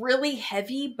was really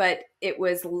heavy, but it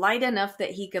was light enough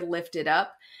that he could lift it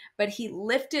up. But he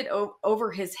lifted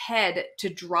over his head to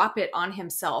drop it on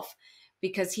himself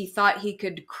because he thought he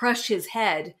could crush his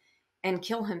head and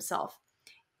kill himself.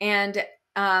 And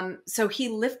so he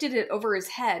lifted it over his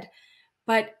head,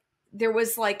 but there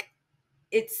was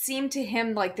it seemed to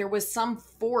him like there was some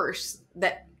force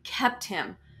that kept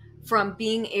him from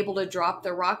being able to drop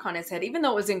the rock on his head, even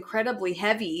though it was incredibly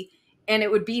heavy and it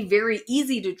would be very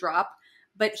easy to drop,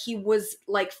 but he was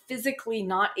physically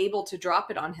not able to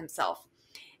drop it on himself.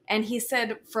 And he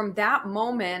said from that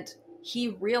moment, he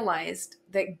realized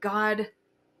that God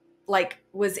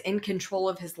was in control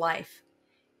of his life.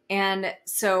 And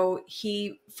so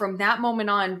he, from that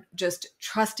moment on, just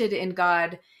trusted in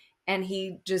God, and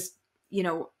he just,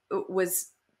 was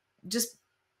just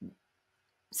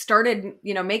started,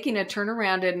 making a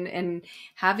turnaround and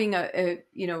having a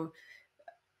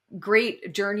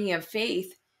great journey of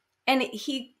faith. And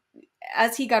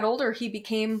as he got older, he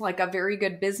became a very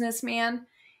good businessman.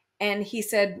 And he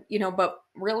said, but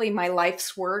really my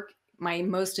life's work, my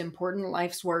most important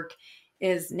life's work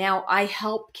is now I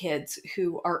help kids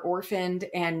who are orphaned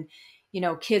and,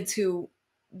 kids who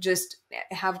just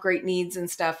have great needs and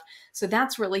stuff. So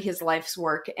that's really his life's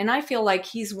work. And I feel like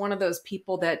he's one of those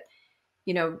people that,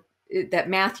 you know, that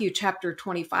Matthew chapter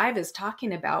 25 is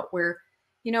talking about, where,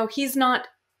 he is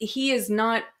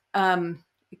not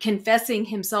confessing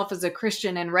himself as a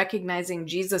Christian and recognizing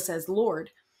Jesus as Lord.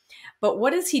 But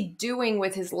what is he doing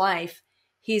with his life?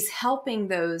 He's helping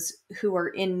those who are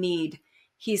in need.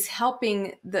 He's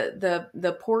helping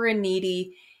the poor and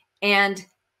needy, and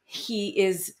he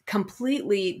is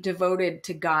completely devoted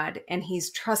to God, and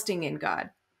he's trusting in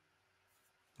God.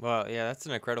 Well, yeah, that's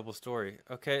an incredible story.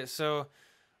 Okay, so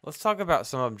let's talk about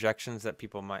some objections that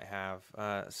people might have.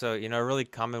 So, a really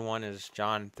common one is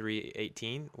John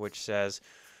 3:18, which says,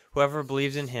 "Whoever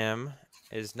believes in him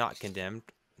is not condemned,"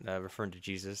 referring to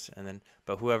Jesus, and then,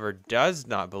 "But whoever does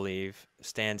not believe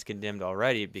stands condemned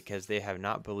already because they have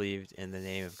not believed in the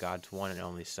name of God's one and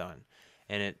only Son."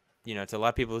 And to a lot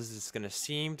of people, this is going to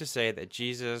seem to say that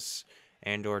Jesus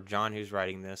or John, who's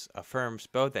writing this, affirms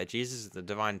both that Jesus is the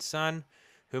divine Son,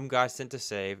 whom God sent to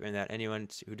save, and that anyone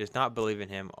who does not believe in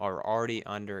him are already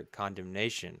under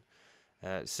condemnation.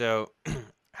 So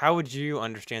how would you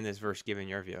understand this verse given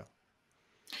your view?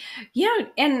 Yeah,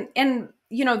 and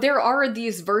there are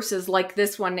these verses like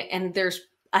this one, and there's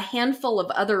a handful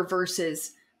of other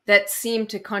verses that seem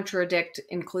to contradict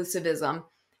inclusivism.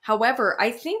 However,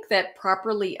 I think that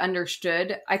properly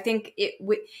understood, I think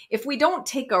if we don't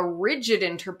take a rigid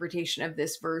interpretation of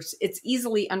this verse, it's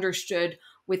easily understood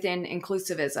within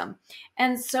inclusivism.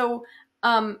 And so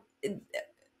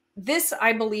this,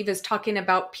 I believe, is talking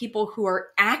about people who are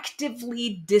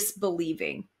actively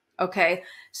disbelieving. Okay.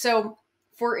 So,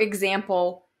 for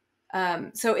example,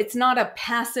 so it's not a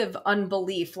passive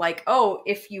unbelief like, oh,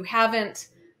 if you haven't,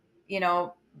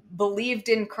 believed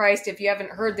in Christ, if you haven't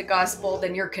heard the gospel,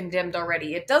 then you're condemned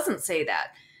already. It doesn't say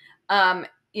that.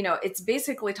 It's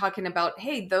basically talking about,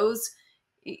 hey, those,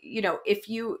 if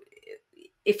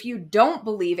you don't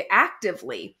believe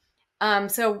actively.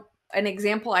 So an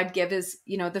example I'd give is,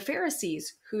 the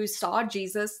Pharisees who saw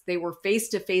Jesus, they were face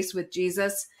to face with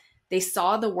Jesus. They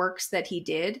saw the works that he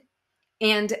did,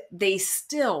 and they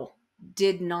still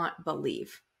did not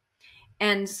believe.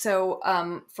 And so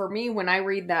for me, when I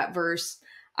read that verse,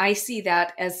 I see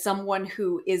that as someone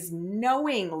who is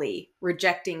knowingly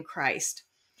rejecting Christ.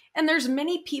 And there's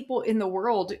many people in the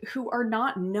world who are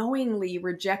not knowingly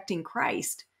rejecting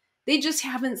Christ. They just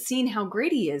haven't seen how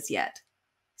great he is yet.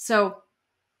 So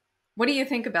what do you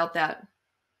think about that?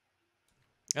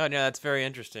 Oh, no, that's very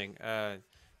interesting. Yeah,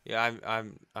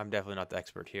 I'm definitely not the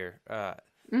expert here.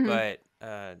 Mm-hmm. But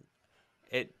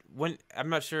I'm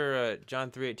not sure. John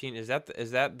 3:18, is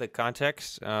that the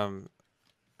context? I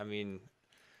mean,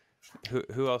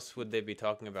 who else would they be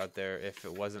talking about there if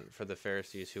it wasn't for the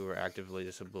Pharisees who were actively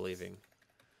disbelieving?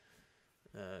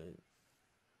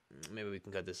 Maybe we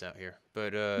can cut this out here.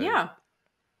 But Yeah.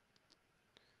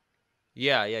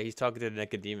 yeah, he's talking to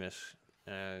Nicodemus.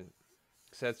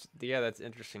 So that's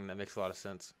interesting. That makes a lot of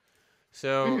sense.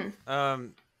 So,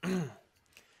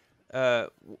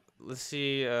 let's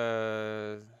see.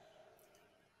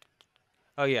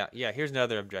 Oh yeah. Here's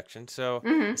another objection. So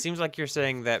it seems like you're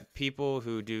saying that people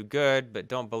who do good but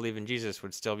don't believe in Jesus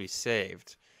would still be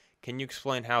saved. Can you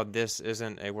explain how this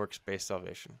isn't a works-based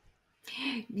salvation?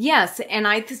 Yes, and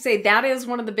I say that is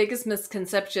one of the biggest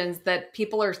misconceptions, that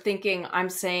people are thinking I'm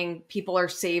saying people are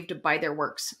saved by their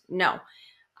works. No,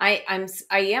 I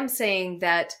am saying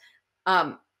that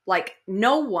like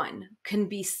no one can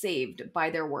be saved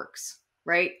by their works,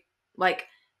 right? Like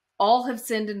all have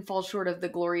sinned and fall short of the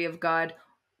glory of God.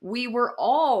 We were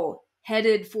all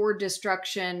headed for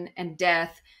destruction and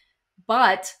death,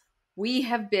 but we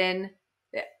have been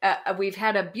we've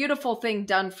had a beautiful thing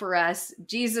done for us.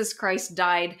 Jesus Christ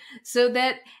died so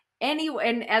that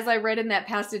and as I read in that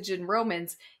passage in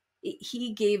Romans,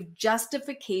 he gave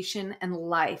justification and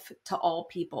life to all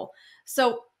people.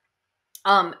 So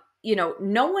no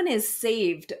one is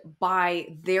saved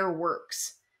by their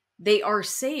works. They are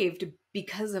saved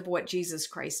because of what Jesus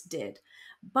Christ did.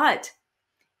 But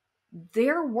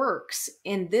their works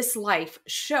in this life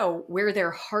show where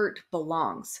their heart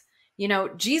belongs.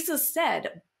 Jesus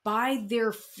said, by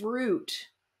their fruit,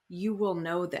 you will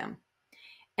know them.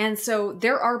 And so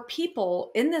there are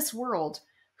people in this world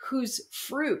whose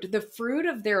fruit, the fruit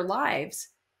of their lives,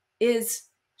 is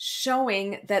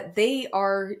showing that they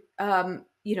are,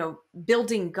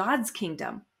 building God's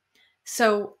kingdom.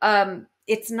 So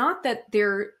it's not that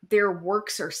their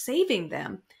works are saving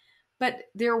them, but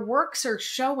their works are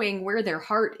showing where their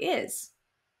heart is.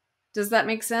 Does that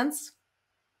make sense?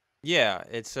 Yeah,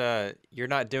 it's you're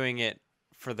not doing it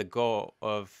for the goal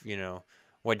of,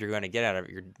 what you're going to get out of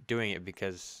it. You're doing it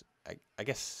because I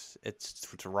guess it's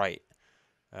right.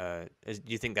 Do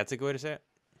you think that's a good way to say it?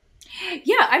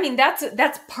 Yeah, I mean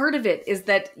that's part of it, is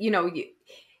that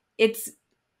it's,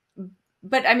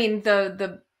 but I mean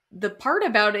the part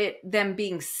about it, them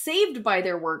being saved by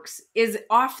their works, is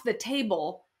off the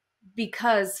table,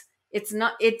 because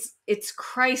it's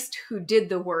Christ who did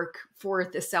the work for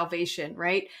the salvation,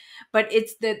 right? But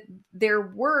it's that their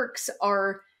works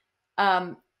are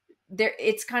there,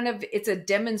 it's a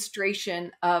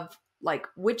demonstration of like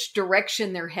which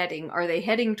direction they're heading. Are they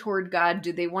heading toward God?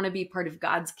 Do they want to be part of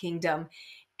God's kingdom?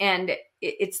 And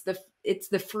it's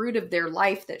the fruit of their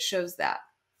life that shows that.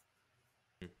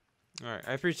 All right,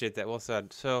 I appreciate that. Well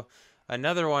said. So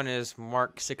another one is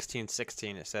Mark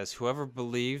 16:16. It says, "Whoever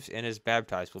believes and is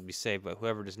baptized will be saved, but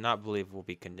whoever does not believe will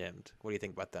be condemned." What do you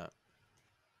think about that?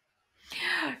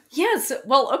 Yes.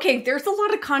 Well, okay, there's a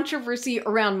lot of controversy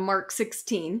around Mark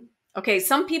 16. Okay,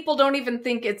 some people don't even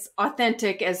think it's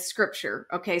authentic as scripture.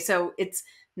 Okay, so it's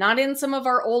not in some of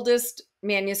our oldest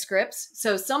manuscripts.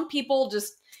 So some people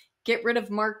just get rid of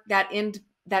that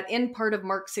end part of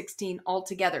Mark 16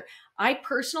 altogether. I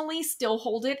personally still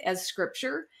hold it as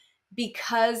scripture,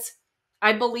 because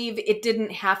I believe it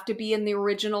didn't have to be in the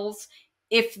originals.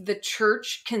 If the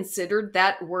church considered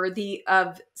that worthy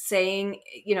of saying,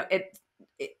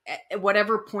 at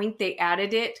whatever point they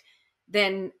added it,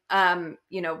 then I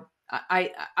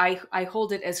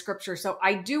hold it as scripture. So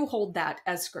I do hold that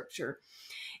as scripture.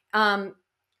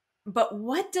 But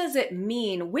what does it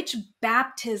mean? Which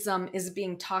baptism is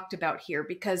being talked about here?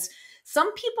 Because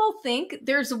some people think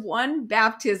there's one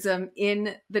baptism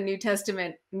in the New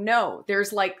Testament. No,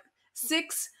 there's like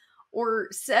 6 or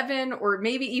 7 or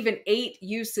maybe even 8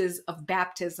 uses of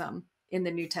baptism in the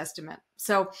New Testament.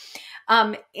 So,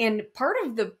 and part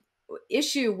of the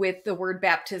issue with the word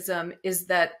baptism is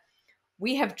that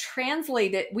we've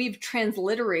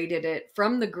transliterated it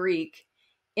from the Greek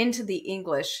into the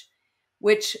English,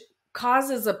 which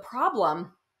causes a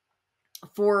problem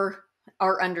for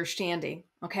our understanding.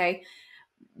 Okay.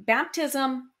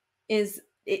 Baptism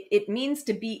it means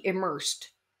to be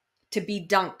immersed, to be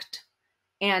dunked.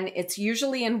 And it's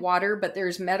usually in water, but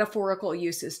there's metaphorical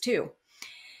uses too.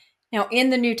 Now, in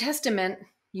the New Testament,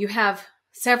 you have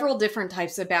several different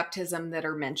types of baptism that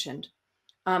are mentioned.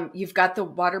 You've got the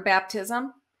water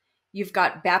baptism. You've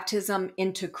got baptism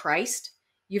into Christ.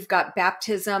 You've got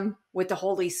baptism with the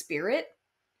Holy Spirit,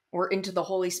 or into the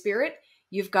Holy Spirit.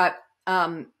 You've got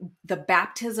the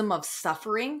baptism of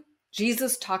suffering.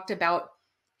 Jesus talked about,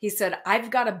 he said, "I've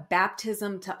got a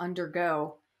baptism to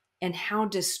undergo, and how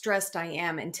distressed I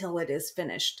am until it is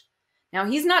finished." Now,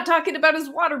 he's not talking about his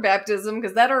water baptism,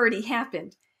 because that already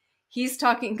happened. He's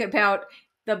talking about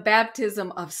the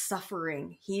baptism of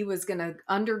suffering. He was going to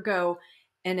undergo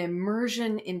an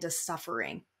immersion into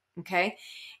suffering. Okay.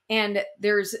 And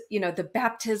there's, the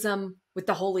baptism with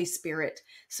the Holy Spirit.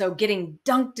 So getting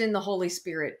dunked in the Holy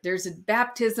Spirit. There's a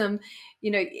baptism,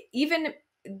 even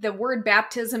the word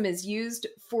baptism is used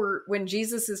for when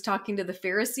Jesus is talking to the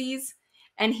Pharisees,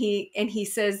 and he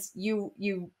says, you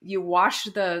wash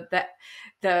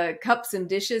the cups and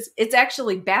dishes. It's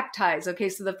actually baptize. Okay.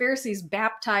 So the Pharisees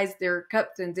baptized their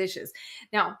cups and dishes.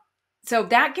 Now, so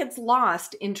that gets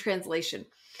lost in translation.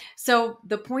 So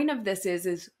the point of this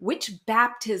is which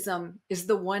baptism is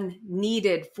the one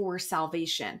needed for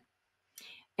salvation?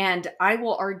 And I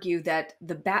will argue that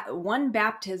the one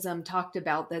baptism talked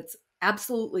about that's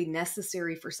absolutely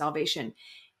necessary for salvation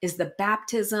is the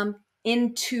baptism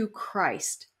into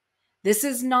Christ. This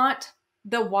is not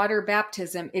the water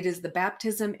baptism. It is the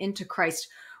baptism into Christ,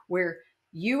 where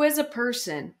you as a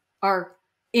person are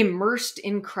immersed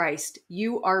in Christ.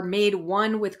 You are made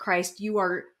one with Christ. You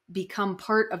are become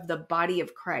part of the body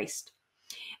of Christ.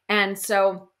 And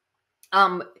so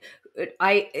when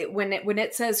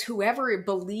it says whoever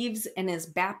believes and is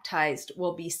baptized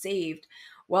will be saved,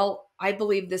 well, I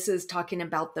believe this is talking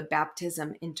about the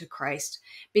baptism into Christ,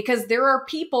 because there are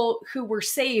people who were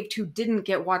saved who didn't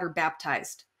get water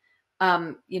baptized.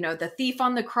 The thief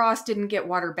on the cross didn't get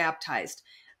water baptized.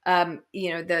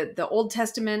 The Old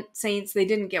Testament saints, they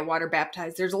didn't get water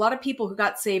baptized. There's a lot of people who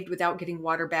got saved without getting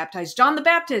water baptized. John the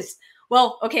Baptist,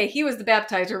 well, okay, he was the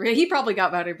baptizer. He probably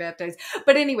got water baptized.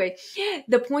 But anyway,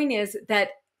 the point is that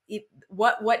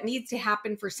what needs to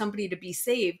happen for somebody to be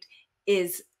saved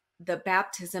is the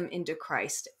baptism into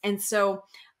Christ. And so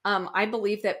I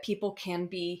believe that people can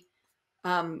be,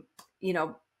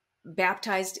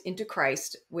 baptized into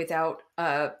Christ without,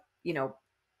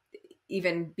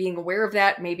 even being aware of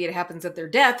that. Maybe it happens at their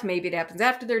death. Maybe it happens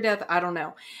after their death. I don't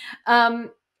know.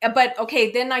 but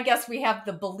okay, then I guess we have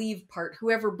the believe part,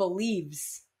 whoever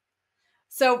believes.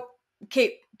 So,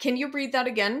 okay, can you read that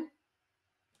again?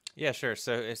 Yeah, sure.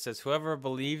 So it says, whoever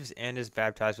believes and is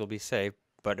baptized will be saved,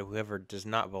 but whoever does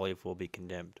not believe will be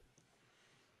condemned.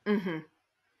 Mm-hmm.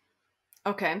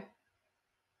 Okay.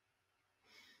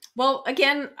 Well,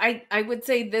 again, I would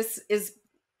say this is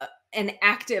an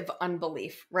active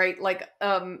unbelief, right? Like,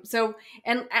 so,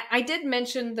 and I did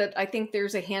mention that I think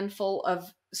there's a handful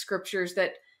of scriptures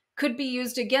that could be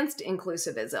used against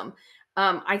inclusivism.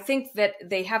 I think that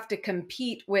they have to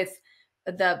compete with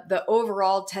the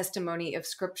overall testimony of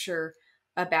scripture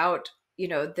about,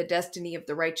 the destiny of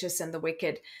the righteous and the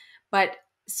wicked. But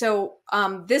so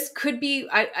this could be,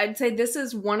 I'd say this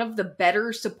is one of the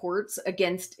better supports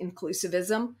against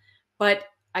inclusivism. But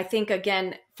I think,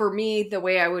 again, for me, the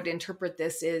way I would interpret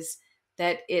this is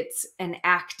that it's an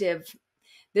active,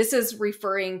 this is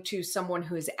referring to someone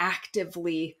who is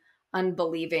actively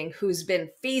unbelieving, who's been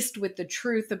faced with the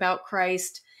truth about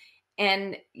Christ.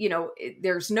 And,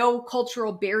 there's no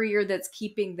cultural barrier that's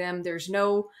keeping them. There's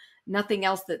nothing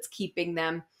else that's keeping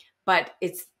them, but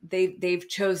they've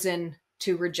chosen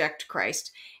to reject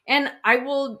Christ. And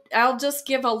I'll just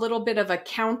give a little bit of a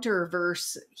counter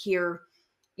verse here.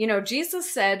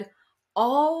 Jesus said,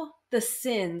 all the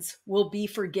sins will be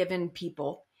forgiven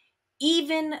people.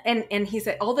 Even, and he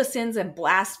said, all the sins and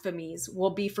blasphemies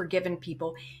will be forgiven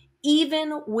people,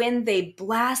 even when they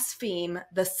blaspheme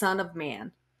the Son of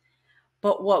Man.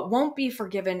 But what won't be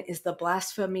forgiven is the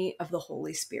blasphemy of the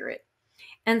Holy Spirit.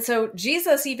 And so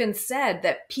Jesus even said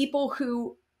that people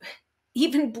who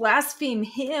even blaspheme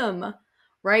him,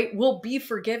 right, will be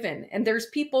forgiven. And there's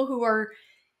people who are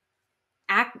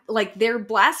act like they're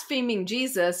blaspheming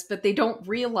Jesus, but they don't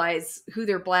realize who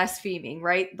they're blaspheming,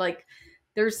 right? Like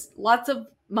there's lots of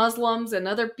Muslims and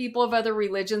other people of other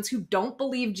religions who don't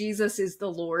believe Jesus is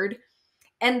the Lord.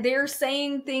 And they're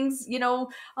saying things, you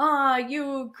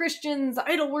Christians,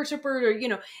 idol worshiper,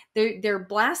 or, they're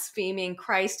blaspheming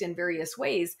Christ in various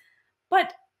ways,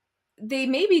 but they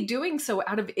may be doing so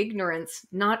out of ignorance,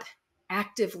 not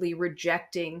actively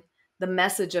rejecting the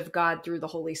message of God through the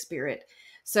Holy Spirit.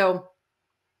 So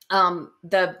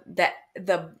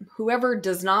the whoever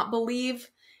does not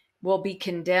believe will be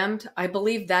condemned. I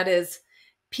believe that is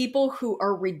people who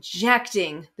are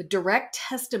rejecting the direct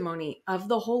testimony of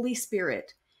the Holy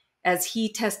Spirit as he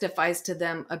testifies to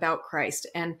them about Christ.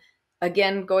 And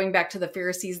again, going back to the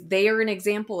Pharisees, they are an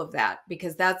example of that,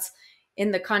 because that's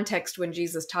in the context when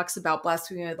Jesus talks about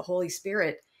blasphemy of the Holy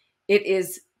Spirit. It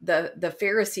is the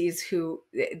Pharisees who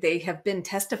they have been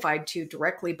testified to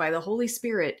directly by the Holy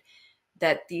Spirit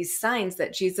that these signs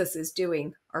that Jesus is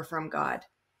doing are from God.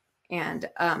 And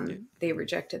they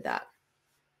rejected that.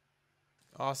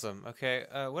 Awesome. Okay.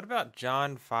 What about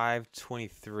John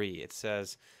 5:23? It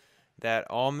says that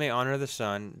all may honor the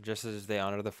Son just as they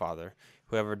honor the Father.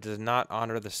 Whoever does not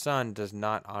honor the Son does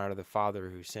not honor the Father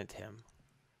who sent him.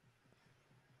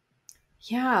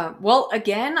 Yeah. Well,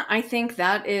 again, I think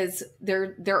that is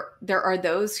there are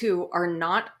those who are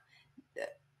not,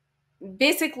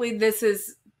 basically this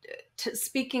is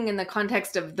speaking in the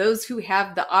context of those who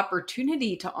have the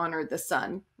opportunity to honor the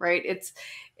Son, right? It's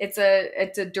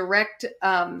a direct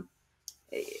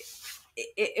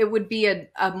it would be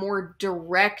a more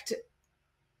direct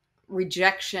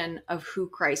rejection of who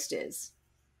Christ is,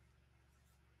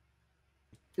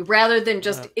 rather than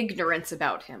just ignorance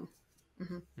about him.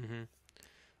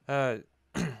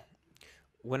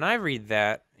 When I read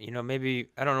that, maybe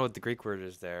I don't know what the Greek word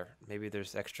is there. Maybe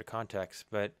there's extra context,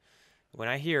 but when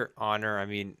I hear honor, I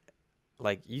mean,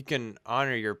 like, you can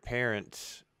honor your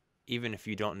parents even if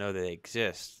you don't know they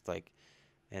exist. Like,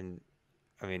 and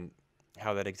I mean,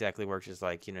 how that exactly works is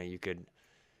like, you could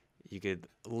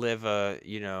live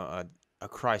a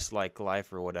Christ-like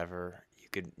life or whatever.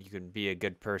 You could be a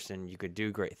good person. You could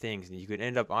do great things, and you could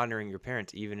end up honoring your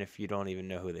parents even if you don't even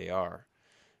know who they are.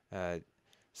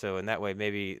 So in that way,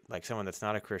 maybe like someone that's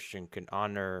not a Christian can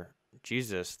honor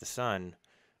Jesus, the Son,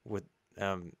 with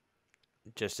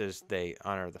just as they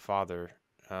honor the Father.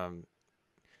 And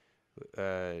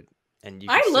you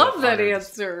I love that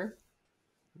answer.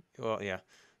 Well, yeah.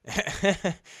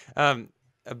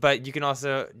 But you can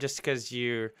also, just because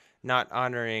you're not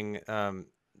honoring,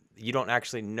 you don't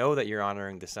actually know that you're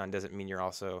honoring the Son, doesn't mean you're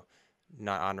also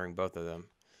not honoring both of them.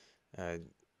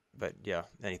 But yeah,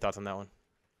 any thoughts on that one?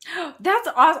 That's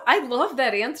awesome. I love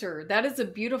that answer. That is a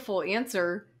beautiful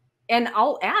answer. And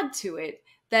I'll add to it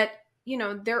that,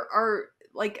 there are,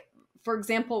 like, for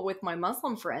example, with my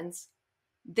Muslim friends,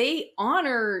 they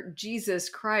honor Jesus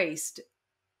Christ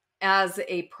as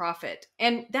a prophet.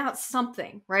 And that's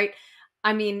something, right?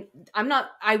 I mean,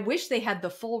 I wish they had the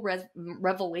full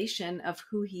revelation of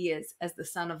who he is as the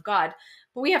Son of God.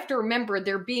 But we have to remember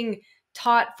they're being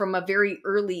taught from a very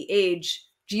early age,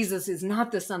 Jesus is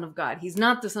not the Son of God. He's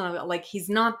not the Son of God. Like, he's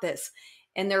not this.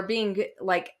 And they're being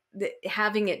like,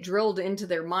 having it drilled into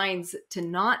their minds to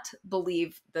not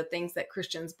believe the things that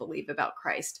Christians believe about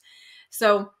Christ.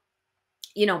 So,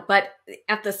 but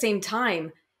at the same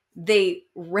time, they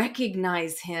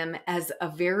recognize him as a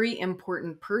very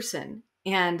important person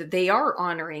and they are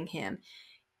honoring him.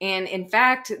 And in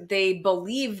fact, they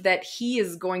believe that he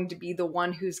is going to be the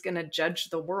one who's going to judge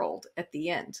the world at the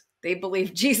end. They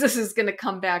believe Jesus is going to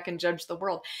come back and judge the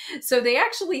world. So they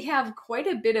actually have quite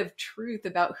a bit of truth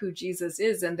about who Jesus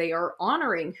is, and they are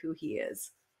honoring who he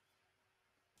is.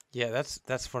 Yeah,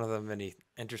 that's one of the many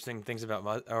interesting things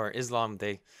about Islam.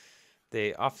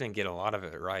 They often get a lot of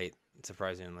it right,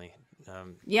 surprisingly.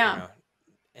 Yeah.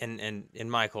 And in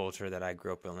my culture that I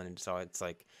grew up in, and so it's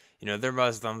like, they're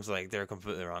Muslims, like they're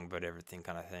completely wrong about everything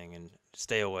kind of thing, and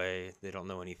stay away, they don't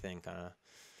know anything kind of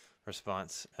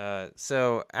response.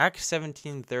 So Acts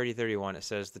 17:30-31, it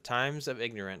says, "The times of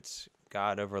ignorance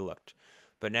God overlooked,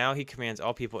 but now he commands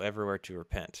all people everywhere to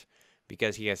repent,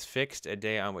 because he has fixed a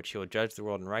day on which he will judge the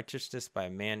world in righteousness by a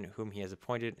man whom he has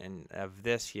appointed, and of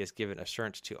this he has given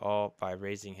assurance to all by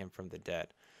raising him from the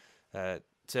dead."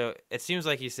 So it seems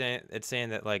like it's saying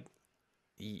that like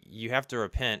you have to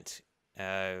repent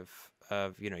of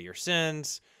your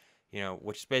sins,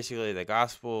 which is basically the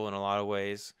gospel in a lot of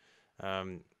ways.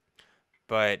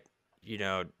 But you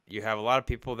have a lot of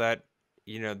people that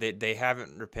they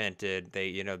haven't repented.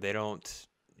 They they don't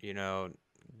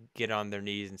get on their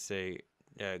knees and say,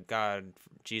 God,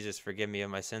 Jesus, forgive me of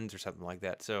my sins or something like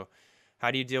that. So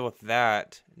how do you deal with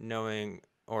that, knowing,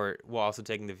 or while also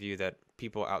taking the view that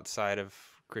people outside of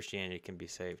Christianity can be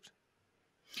saved?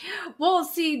 Well,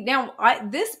 see, now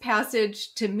this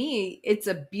passage, to me, it's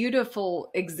a beautiful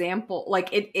example. Like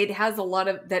it has a lot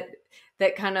of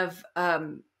that kind of,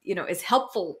 is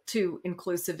helpful to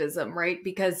inclusivism, right?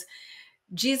 Because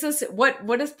Jesus, what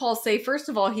does Paul say? First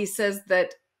of all, he says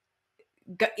that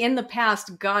in the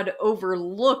past, God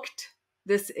overlooked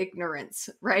this ignorance,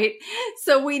 right?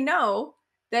 So we know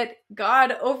that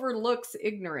God overlooks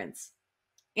ignorance.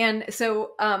 And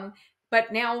so,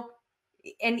 but now,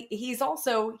 and he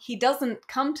doesn't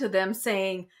come to them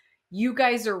saying, you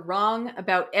guys are wrong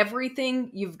about everything.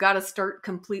 You've got to start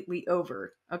completely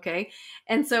over. Okay.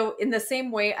 And so in the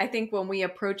same way, I think when we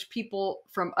approach people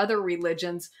from other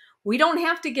religions, we don't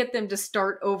have to get them to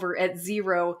start over at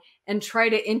zero and try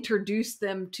to introduce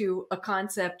them to a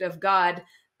concept of God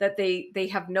that they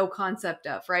have no concept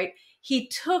of, right? He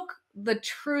took the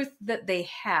truth that they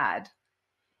had,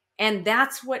 and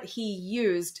that's what he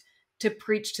used to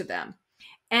preach to them.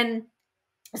 And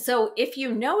so if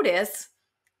you notice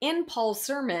in Paul's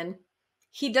sermon,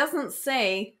 he doesn't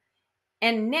say,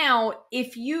 and now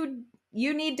if you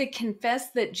need to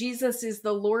confess that Jesus is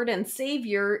the Lord and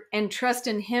Savior and trust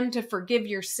in him to forgive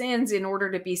your sins in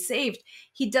order to be saved.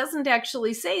 He doesn't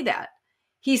actually say that.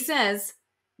 He says,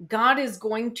 God is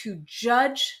going to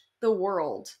judge the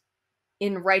world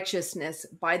in righteousness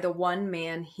by the one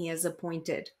man he has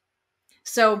appointed.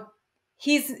 So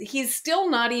he's still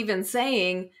not even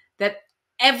saying that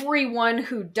everyone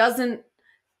who doesn't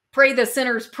pray the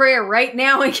sinner's prayer right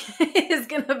now is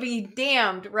going to be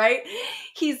damned, right?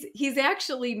 He's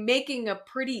actually making a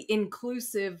pretty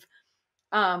inclusive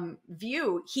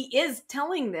view. He is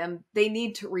telling them they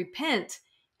need to repent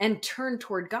and turn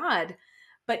toward God,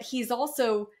 but he's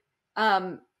also,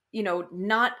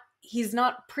 he's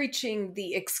not preaching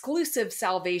the exclusive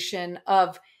salvation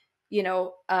of,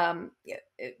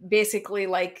 basically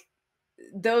like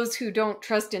those who don't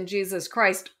trust in Jesus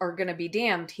Christ are going to be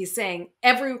damned. He's saying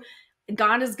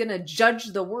God is going to judge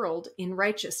the world in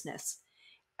righteousness.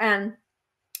 And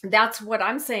that's what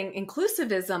I'm saying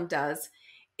inclusivism does,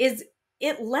 is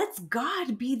it lets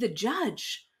God be the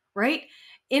judge, right?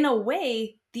 In a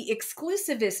way, the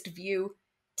exclusivist view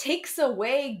takes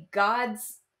away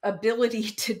God's ability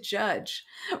to judge,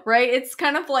 right? It's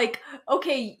kind of like,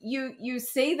 okay, you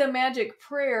say the magic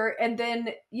prayer and then,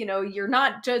 you're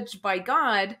not judged by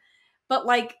God, but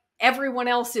like everyone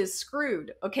else is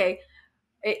screwed. Okay.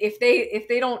 If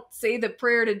they don't say the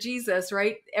prayer to Jesus,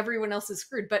 right? Everyone else is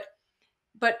screwed.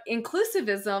 But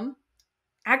inclusivism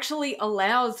actually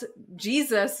allows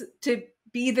Jesus to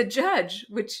be the judge,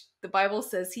 which the Bible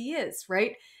says he is,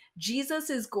 right?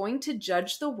 Jesus is going to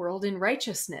judge the world in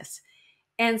righteousness.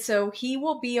 And so he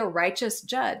will be a righteous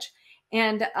judge.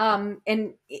 And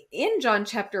in John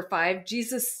chapter 5,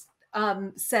 Jesus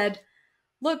said,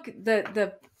 look,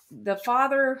 the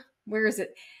Father, where is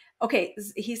it? Okay,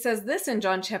 he says this in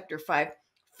John chapter 5.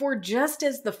 For just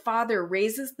as the Father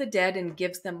raises the dead and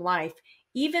gives them life,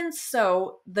 even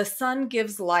so the Son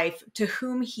gives life to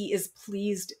whom he is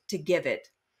pleased to give it.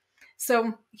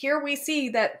 So here we see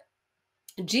that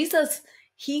Jesus,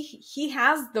 he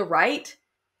has the right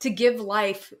to give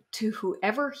life to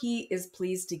whoever he is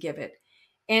pleased to give it.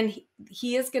 And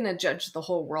he is going to judge the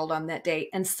whole world on that day.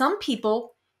 And some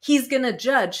people he's going to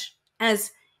judge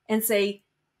as and say,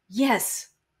 yes,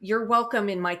 you're welcome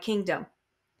in my kingdom.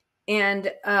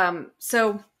 And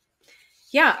so,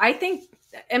 yeah, I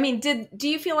mean, do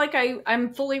you feel like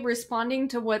I'm fully responding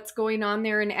to what's going on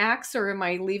there in Acts, or am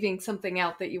I leaving something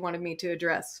out that you wanted me to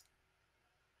address?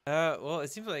 Well,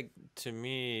 it seems like to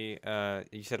me,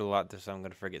 you said a lot there, so I'm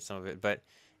going to forget some of it, but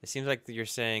it seems like you're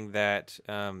saying that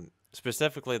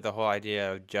specifically the whole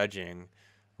idea of judging,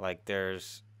 like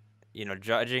there's,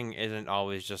 judging isn't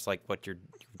always just like what you've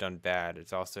done bad,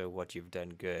 it's also what you've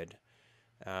done good.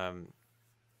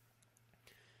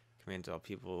 Commands all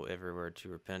people everywhere to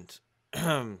repent.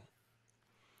 But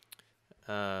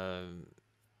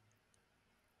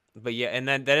yeah, and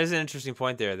that is an interesting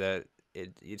point there, that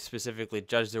it specifically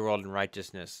judged the world in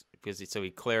righteousness, because so he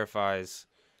clarifies.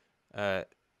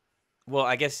 Well,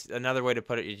 I guess another way to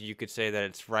put it is you could say that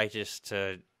it's righteous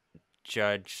to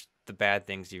judge the bad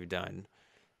things you've done,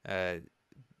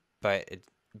 but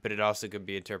it also could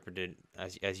be interpreted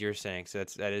as you're saying. So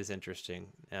that is interesting.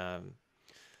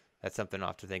 That's something I'll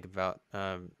have to think about.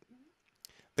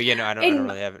 But yeah, no, I don't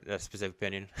really have a specific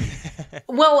opinion.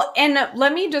 Well, and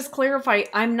let me just clarify.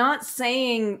 I'm not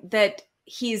saying that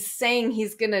he's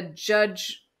going to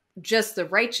judge just the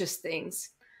righteous things.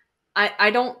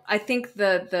 I think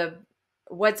the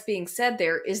what's being said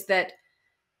there is that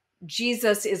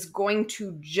Jesus is going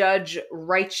to judge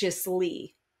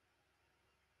righteously.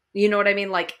 You know what I mean?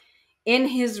 Like, in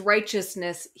his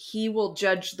righteousness, he will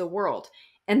judge the world.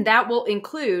 And that will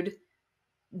include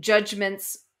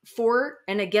judgments for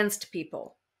and against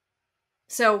people.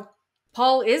 So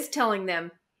Paul is telling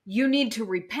them, you need to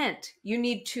repent. You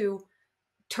need to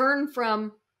turn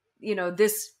from,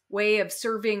 this way of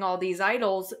serving all these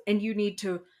idols, and you need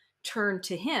to turn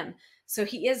to him. So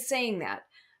he is saying that.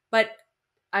 But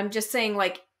I'm just saying,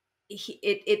 like,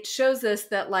 it shows us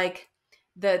that, like,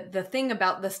 the thing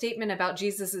about the statement about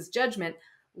Jesus's judgment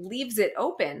leaves it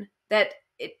open, that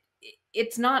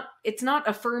it's not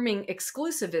affirming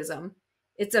exclusivism.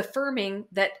 It's affirming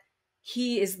that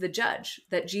he is the judge,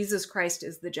 that Jesus Christ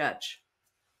is the judge.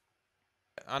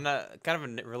 On a kind of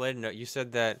a related note, you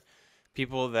said that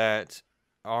people that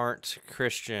aren't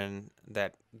Christian,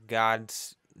 that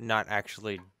God's not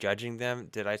actually judging them.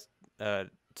 Did I say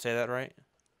that right?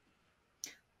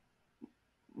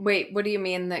 Wait, what do you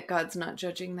mean that God's not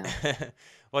judging them?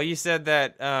 Well, you said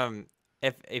that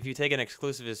if you take an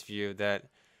exclusivist view, that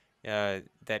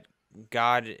that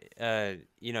God,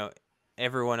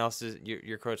 everyone else is,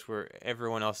 your quotes were,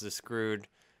 everyone else is screwed,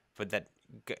 but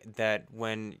that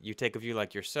when you take a view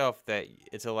like yourself, that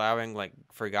it's allowing, like,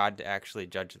 for God to actually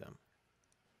judge them.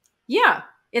 Yeah,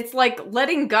 it's like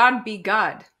letting God be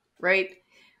God, right?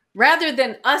 Rather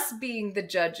than us being the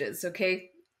judges, okay?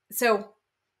 So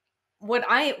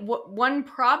one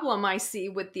problem I see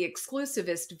with the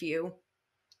exclusivist view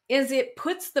is it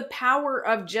puts the power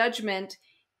of judgment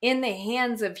in the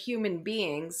hands of human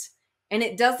beings, and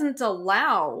it doesn't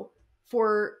allow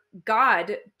for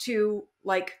God to,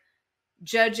 like,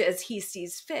 judge as he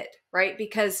sees fit, right?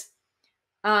 Because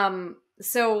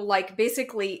so, like,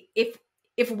 basically,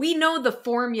 if we know the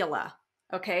formula,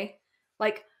 okay,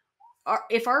 like,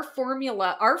 if our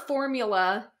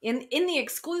formula in the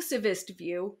exclusivist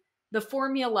view, the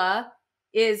formula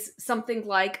is something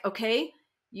like, okay,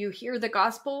 you hear the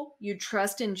gospel, you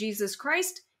trust in Jesus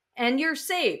Christ, and you're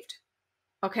saved.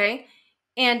 Okay?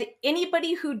 And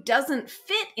anybody who doesn't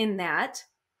fit in that,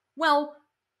 well,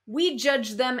 we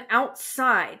judge them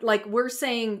outside. Like, we're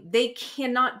saying they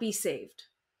cannot be saved.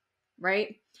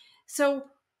 Right? So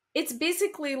it's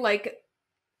basically like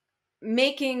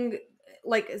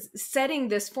setting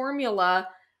this formula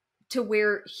to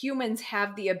where humans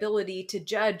have the ability to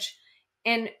judge.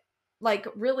 And, like,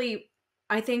 really,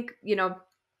 I think,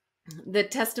 the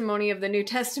testimony of the New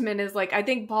Testament is, like, I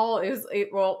think Paul is,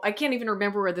 well, I can't even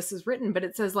remember where this is written, but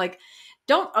it says, like,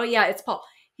 it's Paul.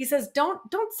 He says, don't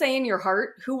say in your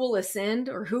heart who will ascend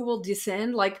or who will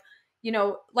descend. Like,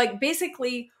 like,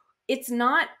 basically, it's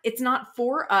not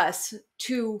for us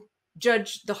to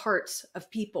judge the hearts of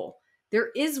people.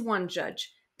 There is one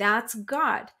judge. That's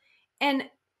God. And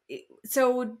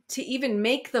so to even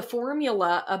make the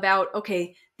formula about,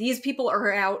 okay, these people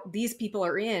are out, these people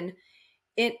are in,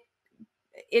 it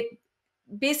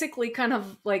basically kind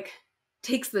of, like,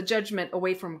 takes the judgment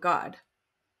away from God.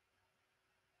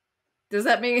 Does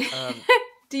that make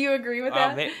do you agree with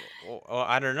that? Well,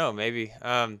 I don't know, maybe.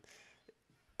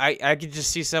 I could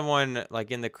just see someone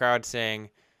like in the crowd saying,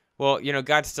 well,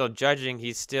 God's still judging.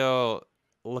 He's still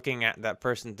looking at that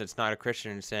person that's not a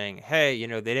Christian and saying, hey,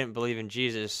 they didn't believe in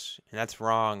Jesus and that's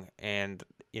wrong. And,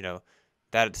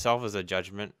 that itself is a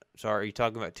judgment. So are you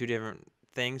talking about two different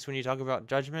things when you talk about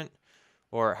judgment?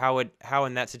 Or how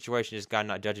in that situation is God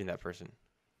not judging that person?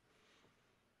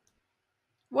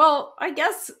 Well, I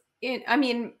guess it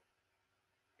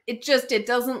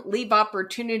doesn't leave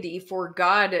opportunity for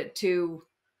God to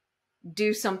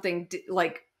do something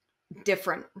like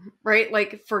different, right?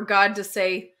 Like for God to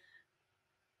say,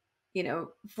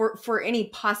 for any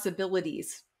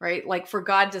possibilities, right? Like for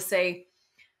God to say,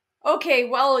 okay,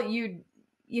 well, you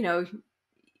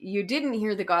didn't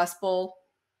hear the gospel,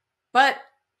 but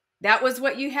that was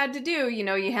what you had to do.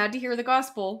 You had to hear the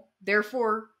gospel,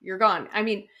 therefore you're gone.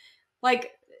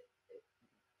 Like,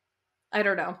 I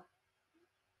don't know.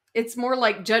 It's more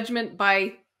like judgment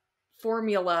by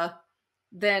formula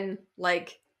than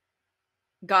like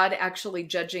God actually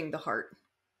judging the heart.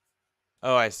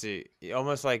 Oh, I see.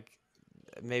 Almost like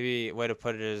maybe a way to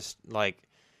put it is like,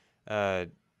 it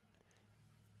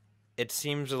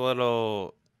seems a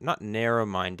little not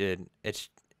narrow-minded.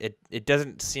 It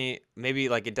doesn't seem maybe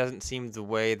like it doesn't seem the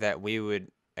way that we would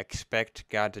expect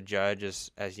God to judge as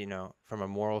from a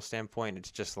moral standpoint. It's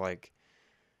just like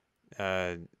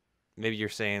maybe you're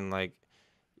saying like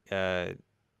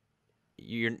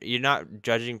you're not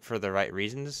judging for the right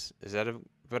reasons. Is that a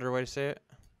better way to say it?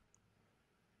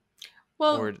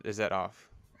 Well, or is that off?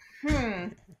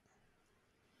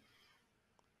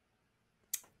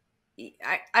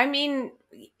 I mean,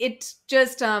 it's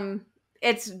just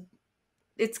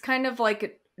it's kind of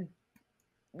like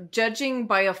judging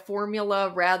by a formula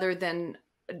rather than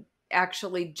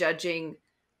actually judging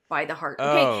by the heart.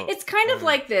 Okay, it's kind of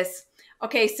like this.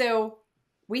 Okay, so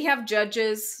we have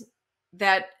judges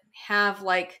that have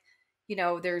like,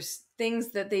 there's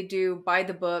things that they do by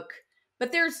the book,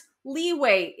 but there's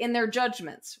leeway in their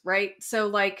judgments, right? So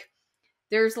like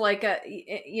there's like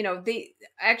they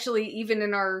actually, even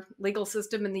in our legal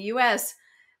system in the US,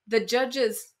 the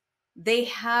judges, they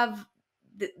have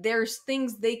there's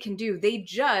things they can do. They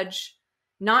judge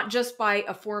not just by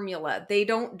a formula. They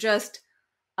don't just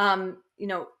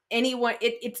anyone,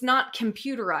 it's not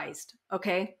computerized.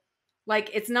 Okay, like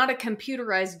it's not a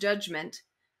computerized judgment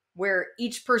where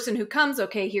each person who comes,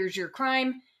 okay, here's your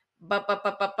crime,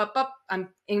 I'm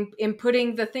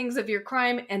inputting the things of your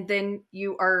crime, and then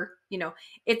you are,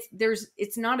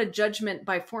 it's not a judgment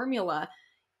by formula.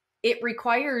 It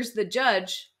requires the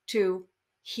judge to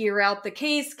hear out the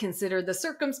case, consider the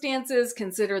circumstances,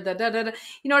 consider the da da da.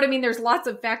 You know what I mean? There's lots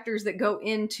of factors that go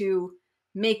into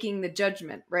making the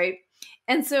judgment, right?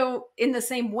 And so, in the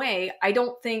same way, I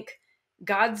don't think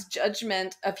God's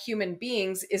judgment of human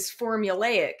beings is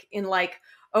formulaic in like,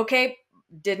 okay,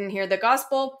 didn't hear the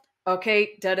gospel,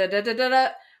 okay, da da da da da da.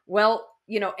 Well,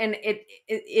 and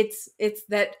it's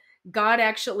that God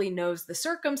actually knows the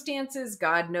circumstances.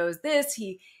 God knows this.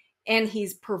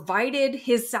 He's provided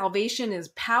his salvation is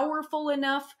powerful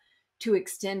enough to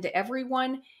extend to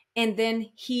everyone. And then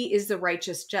he is the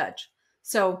righteous judge.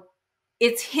 So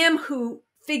it's him who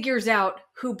figures out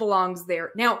who belongs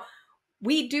there. Now,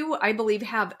 we do, I believe,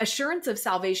 have assurance of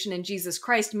salvation in Jesus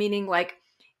Christ, meaning like,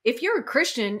 if you're a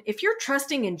Christian, if you're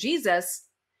trusting in Jesus,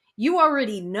 you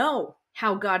already know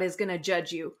how God is going to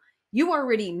judge you. You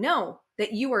already know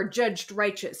that you are judged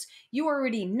righteous. You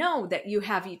already know that you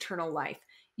have eternal life.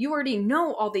 You already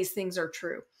know all these things are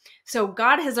true. So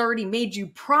God has already made you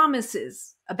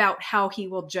promises about how he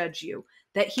will judge you,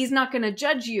 that he's not going to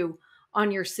judge you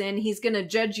on your sin. He's going to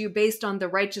judge you based on the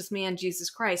righteous man, Jesus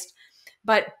Christ.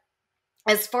 But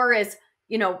as far as,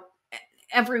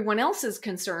 everyone else is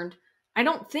concerned, I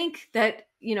don't think that,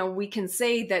 we can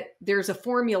say that there's a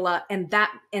formula and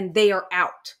they are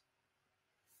out.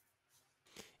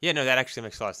 Yeah, no, that actually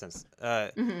makes a lot of sense.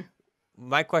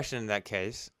 My question in that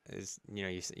case is,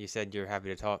 you said you're happy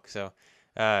to talk. So,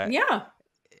 yeah,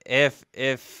 if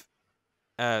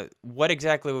what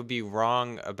exactly would be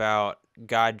wrong about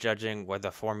God judging with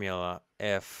a formula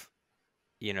if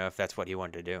that's what he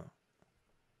wanted to do?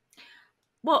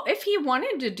 Well, if he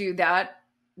wanted to do that,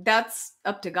 that's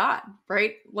up to God,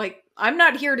 right? Like, I'm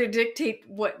not here to dictate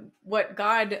what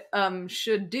God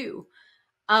should do.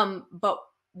 But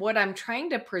what I'm trying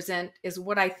to present is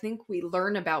what I think we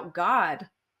learn about God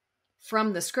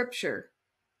from the scripture,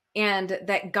 and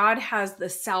that God has the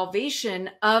salvation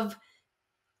of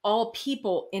all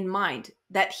people in mind,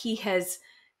 that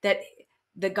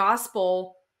the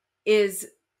gospel is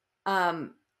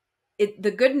um,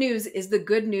 the good news is the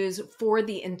good news for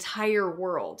the entire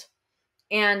world,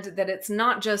 and that it's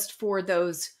not just for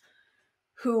those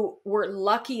who were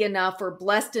lucky enough or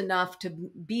blessed enough to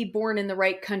be born in the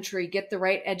right country, get the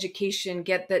right education,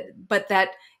 but that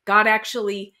God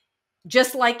actually,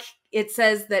 just like it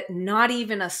says that not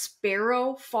even a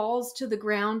sparrow falls to the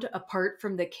ground apart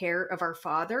from the care of our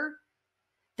Father,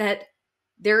 that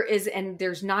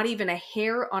there's not even a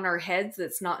hair on our heads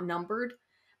that's not numbered,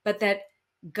 but that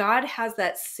God has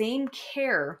that same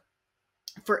care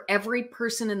for every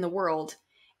person in the world,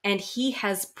 and he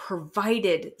has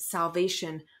provided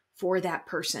salvation for that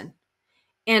person.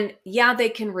 And yeah, they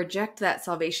can reject that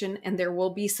salvation, and there will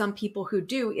be some people who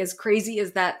do, as crazy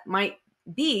as that might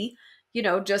be,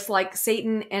 just like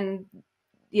Satan and,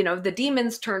 the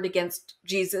demons turned against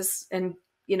Jesus. And,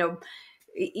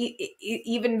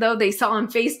 even though they saw him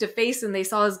face to face and they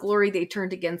saw his glory, they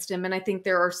turned against him. And I think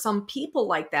there are some people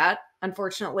like that,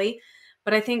 unfortunately.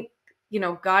 But I think,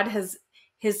 God has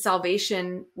his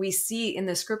salvation. We see in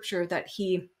the scripture that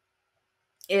he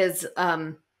is,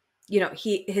 the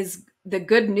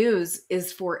good news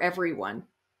is for everyone.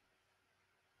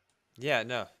 Yeah,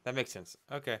 no, that makes sense.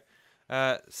 Okay.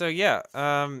 So yeah,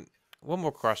 one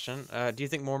more question. Do you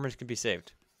think Mormons can be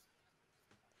saved?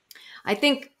 I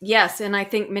think yes, and I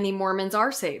think many Mormons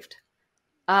are saved.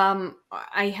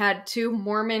 I had 2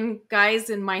 Mormon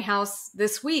guys in my house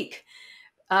this week,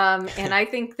 and I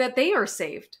think that they are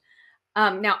saved.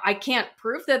 Now I can't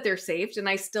prove that they're saved, and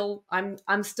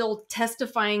I'm still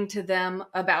testifying to them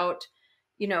about,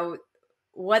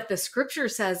 what the scripture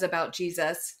says about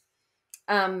Jesus.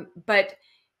 But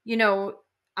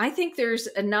I think there's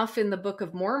enough in the Book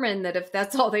of Mormon that if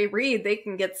that's all they read, they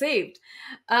can get saved.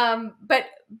 But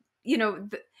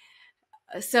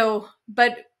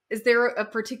but is there a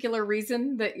particular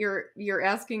reason that you're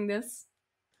asking this?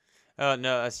 Oh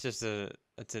no, it's an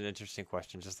interesting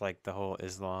question. Just like the whole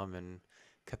Islam and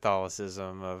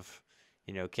Catholicism of,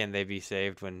 can they be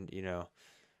saved when,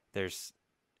 there's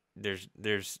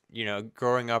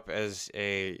growing up as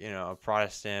a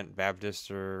Protestant,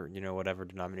 Baptist, or whatever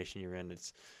denomination you're in,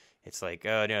 it's like,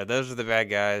 oh no, those are the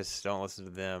bad guys, don't listen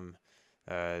to them.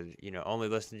 Only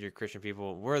listen to your Christian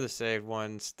people. We're the saved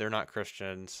ones, they're not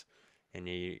Christians. And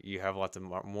you have lots of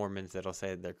Mormons that'll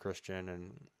say they're Christian,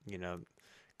 and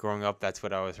growing up, that's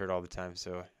what I always heard all the time.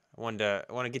 So I want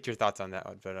to get your thoughts on that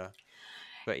one,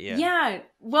 but yeah. Yeah,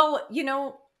 well,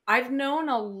 I've known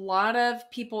a lot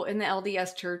of people in the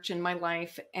LDS church in my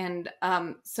life, and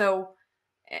so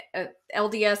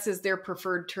LDS is their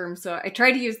preferred term, so I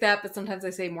try to use that, but sometimes I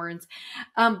say Mormons.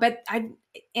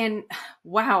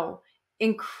 Wow,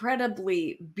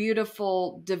 incredibly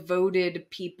beautiful, devoted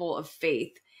people of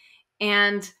faith.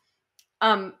 And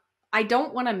I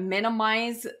don't want to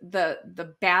minimize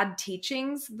the bad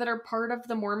teachings that are part of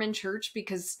the Mormon church,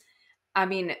 because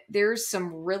there's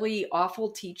some really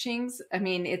awful teachings.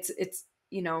 It's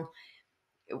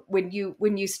when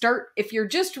you start, if you're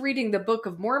just reading the Book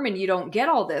of Mormon, you don't get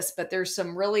all this, but there's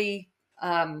some really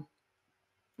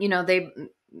they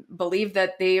believe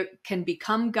that they can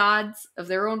become gods of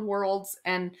their own worlds,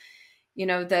 and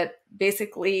that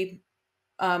basically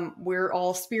we're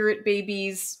all spirit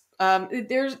babies.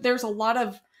 There's a lot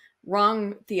of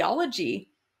wrong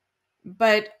theology,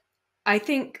 but I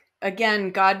think, again,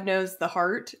 God knows the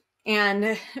heart.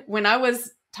 And when I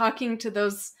was talking to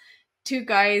those 2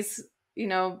 guys,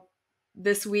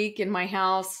 this week in my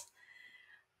house,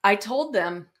 I told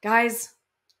them, guys,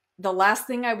 the last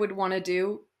thing I would want to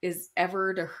do is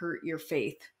ever to hurt your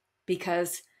faith,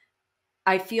 because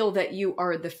I feel that you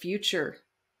are the future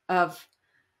of,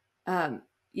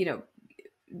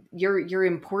 you're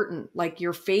important. Like,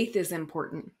 your faith is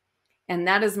important. And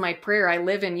that is my prayer. I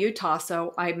live in Utah,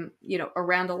 so I'm,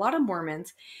 around a lot of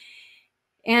Mormons.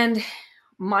 And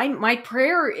my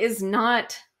prayer is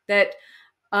not that,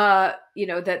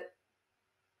 that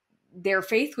their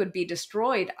faith would be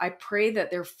destroyed. I pray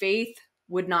that their faith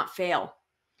would not fail.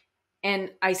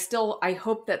 And I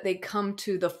hope that they come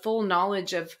to the full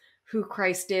knowledge of who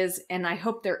Christ is. And I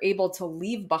hope they're able to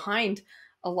leave behind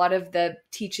a lot of the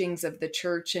teachings of the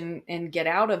church and get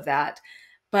out of that.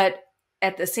 But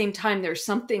at the same time, there's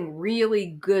something really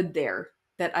good there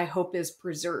that I hope is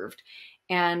preserved.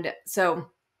 And so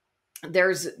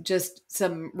there's just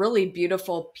some really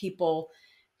beautiful people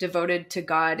devoted to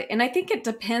God. And I think it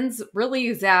depends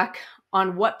really, Zach,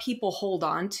 on what people hold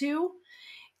on to.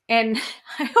 And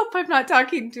I hope I'm not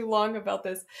talking too long about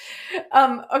this.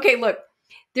 Okay, look,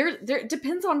 there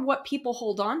depends on what people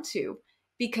hold on to,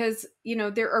 because,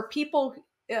 there are people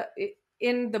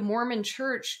in the Mormon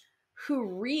church who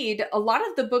read a lot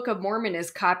of the Book of Mormon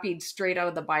is copied straight out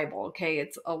of the Bible. Okay.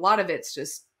 It's a lot of it's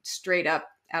just straight up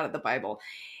out of the Bible.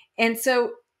 And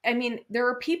so, I mean, there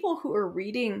are people who are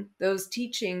reading those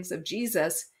teachings of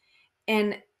Jesus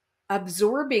and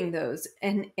absorbing those,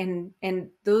 and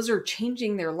those are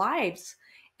changing their lives,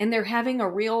 and they're having a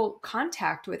real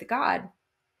contact with God.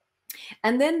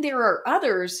 And then there are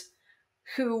others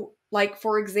who, like,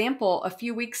 for example, a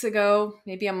few weeks ago,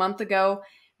 maybe a month ago,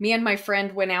 me and my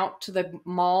friend went out to the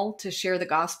mall to share the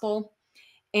gospel,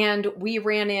 and we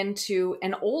ran into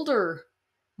an older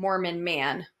Mormon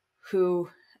man who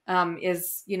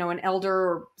is, an elder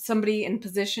or somebody in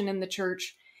position in the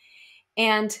church.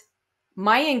 And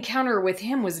my encounter with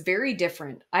him was very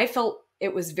different. I felt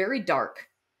it was very dark.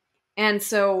 And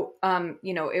so,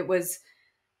 it was,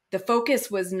 the focus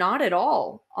was not at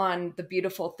all on the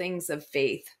beautiful things of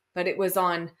faith, but it was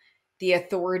on the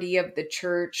authority of the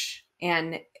church.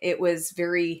 And it was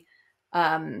very,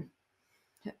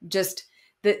 just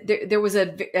that there was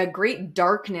a great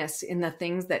darkness in the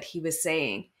things that he was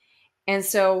saying. And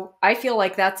so I feel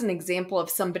like that's an example of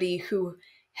somebody who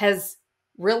has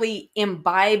really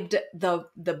imbibed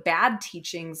the bad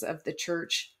teachings of the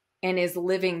church and is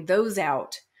living those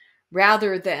out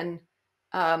rather than,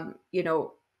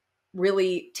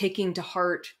 really taking to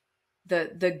heart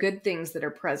the good things that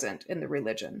are present in the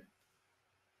religion.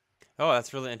 Oh,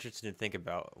 that's really interesting to think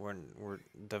about when we're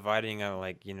dividing on,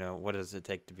 like, what does it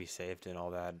take to be saved and all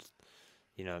that.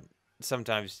 You know,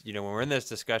 sometimes, when we're in this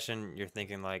discussion, you're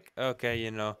thinking like, okay,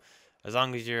 as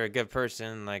long as you're a good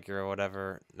person, like, or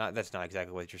whatever, that's not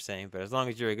exactly what you're saying, but as long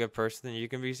as you're a good person, then you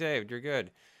can be saved, you're good.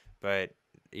 But,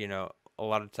 a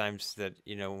lot of times that,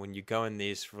 when you go in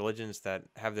these religions that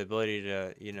have the ability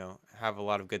to, have a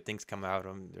lot of good things come out of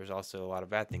them, there's also a lot of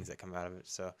bad things that come out of it.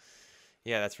 So,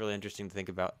 yeah, that's really interesting to think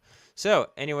about. So,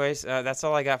 anyways, that's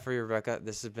all I got for you, Rebekah.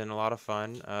 This has been a lot of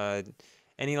fun.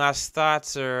 Any last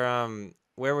thoughts, or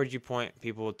where would you point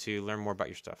people to learn more about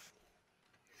your stuff?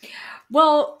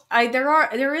 Well,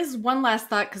 there is one last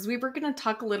thought, because we were going to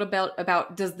talk a little bit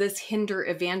about, does this hinder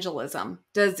evangelism?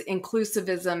 Does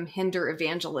inclusivism hinder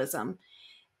evangelism?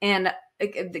 And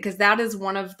because that is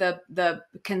one of the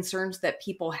concerns that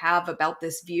people have about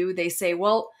this view. They say,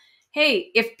 well,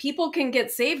 hey, if people can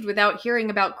get saved without hearing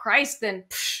about Christ, then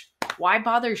why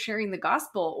bother sharing the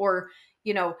gospel? Or,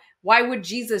 why would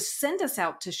Jesus send us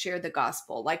out to share the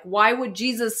gospel? Like, why would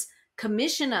Jesus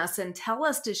commission us and tell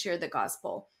us to share the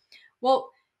gospel?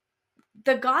 Well,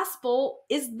 the gospel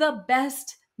is the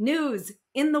best news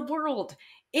in the world.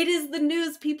 It is the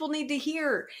news people need to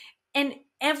hear. And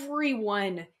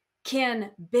everyone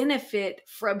can benefit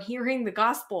from hearing the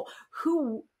gospel.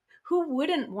 Who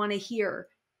wouldn't want to hear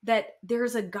that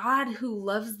there's a God who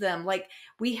loves them, like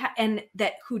and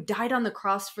that who died on the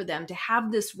cross for them, to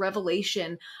have this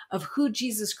revelation of who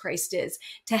Jesus Christ is,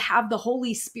 to have the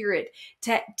Holy Spirit,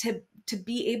 to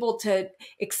be able to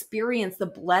experience the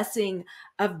blessing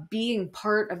of being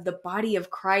part of the body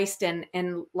of Christ, and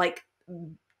like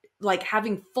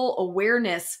having full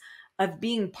awareness of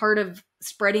being part of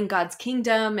spreading God's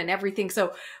kingdom and everything.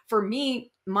 So for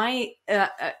me, my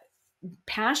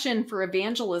passion for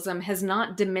evangelism has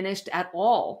not diminished at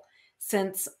all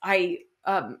since I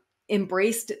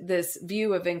embraced this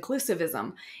view of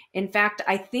inclusivism. In fact,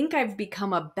 I think I've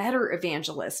become a better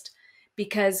evangelist,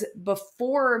 because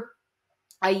before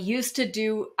I used to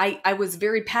do, I was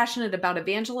very passionate about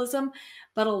evangelism,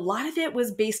 but a lot of it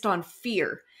was based on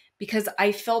fear, because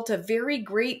I felt a very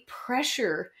great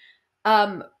pressure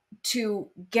to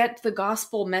get the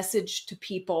gospel message to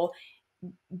people,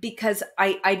 because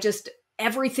I just,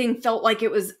 everything felt like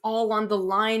it was all on the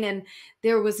line, and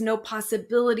there was no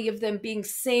possibility of them being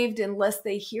saved unless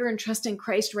they hear and trust in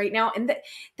Christ right now. And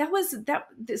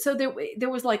so there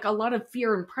was like a lot of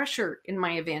fear and pressure in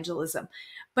my evangelism.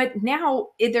 But now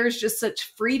there's just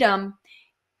such freedom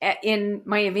in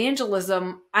my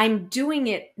evangelism. I'm doing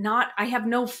it I have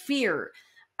no fear.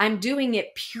 I'm doing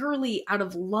it purely out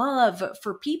of love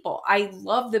for people. I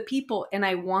love the people, and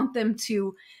I want them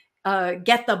to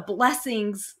get the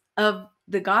blessings of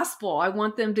the gospel. I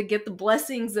want them to get the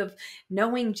blessings of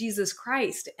knowing Jesus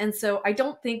Christ. And so I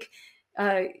don't think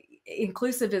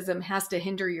inclusivism has to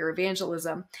hinder your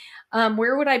evangelism.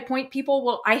 Where would I point people?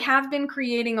 Well, I have been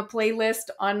creating a playlist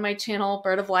on my channel,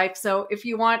 Bread of Life. So if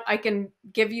you want, I can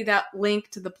give you that link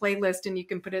to the playlist, and you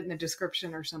can put it in the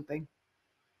description or something.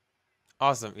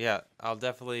 Awesome. Yeah, I'll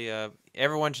definitely,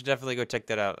 everyone should definitely go check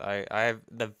that out. I have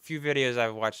the few videos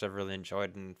I've watched, I've really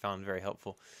enjoyed and found very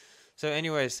helpful. So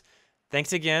anyways,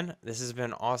 thanks again. This has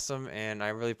been awesome, and I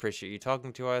really appreciate you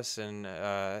talking to us and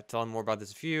telling more about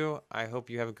this view. I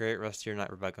hope you have a great rest of your night,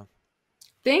 Rebekah.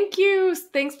 Thank you.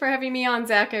 Thanks for having me on,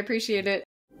 Zach. I appreciate it.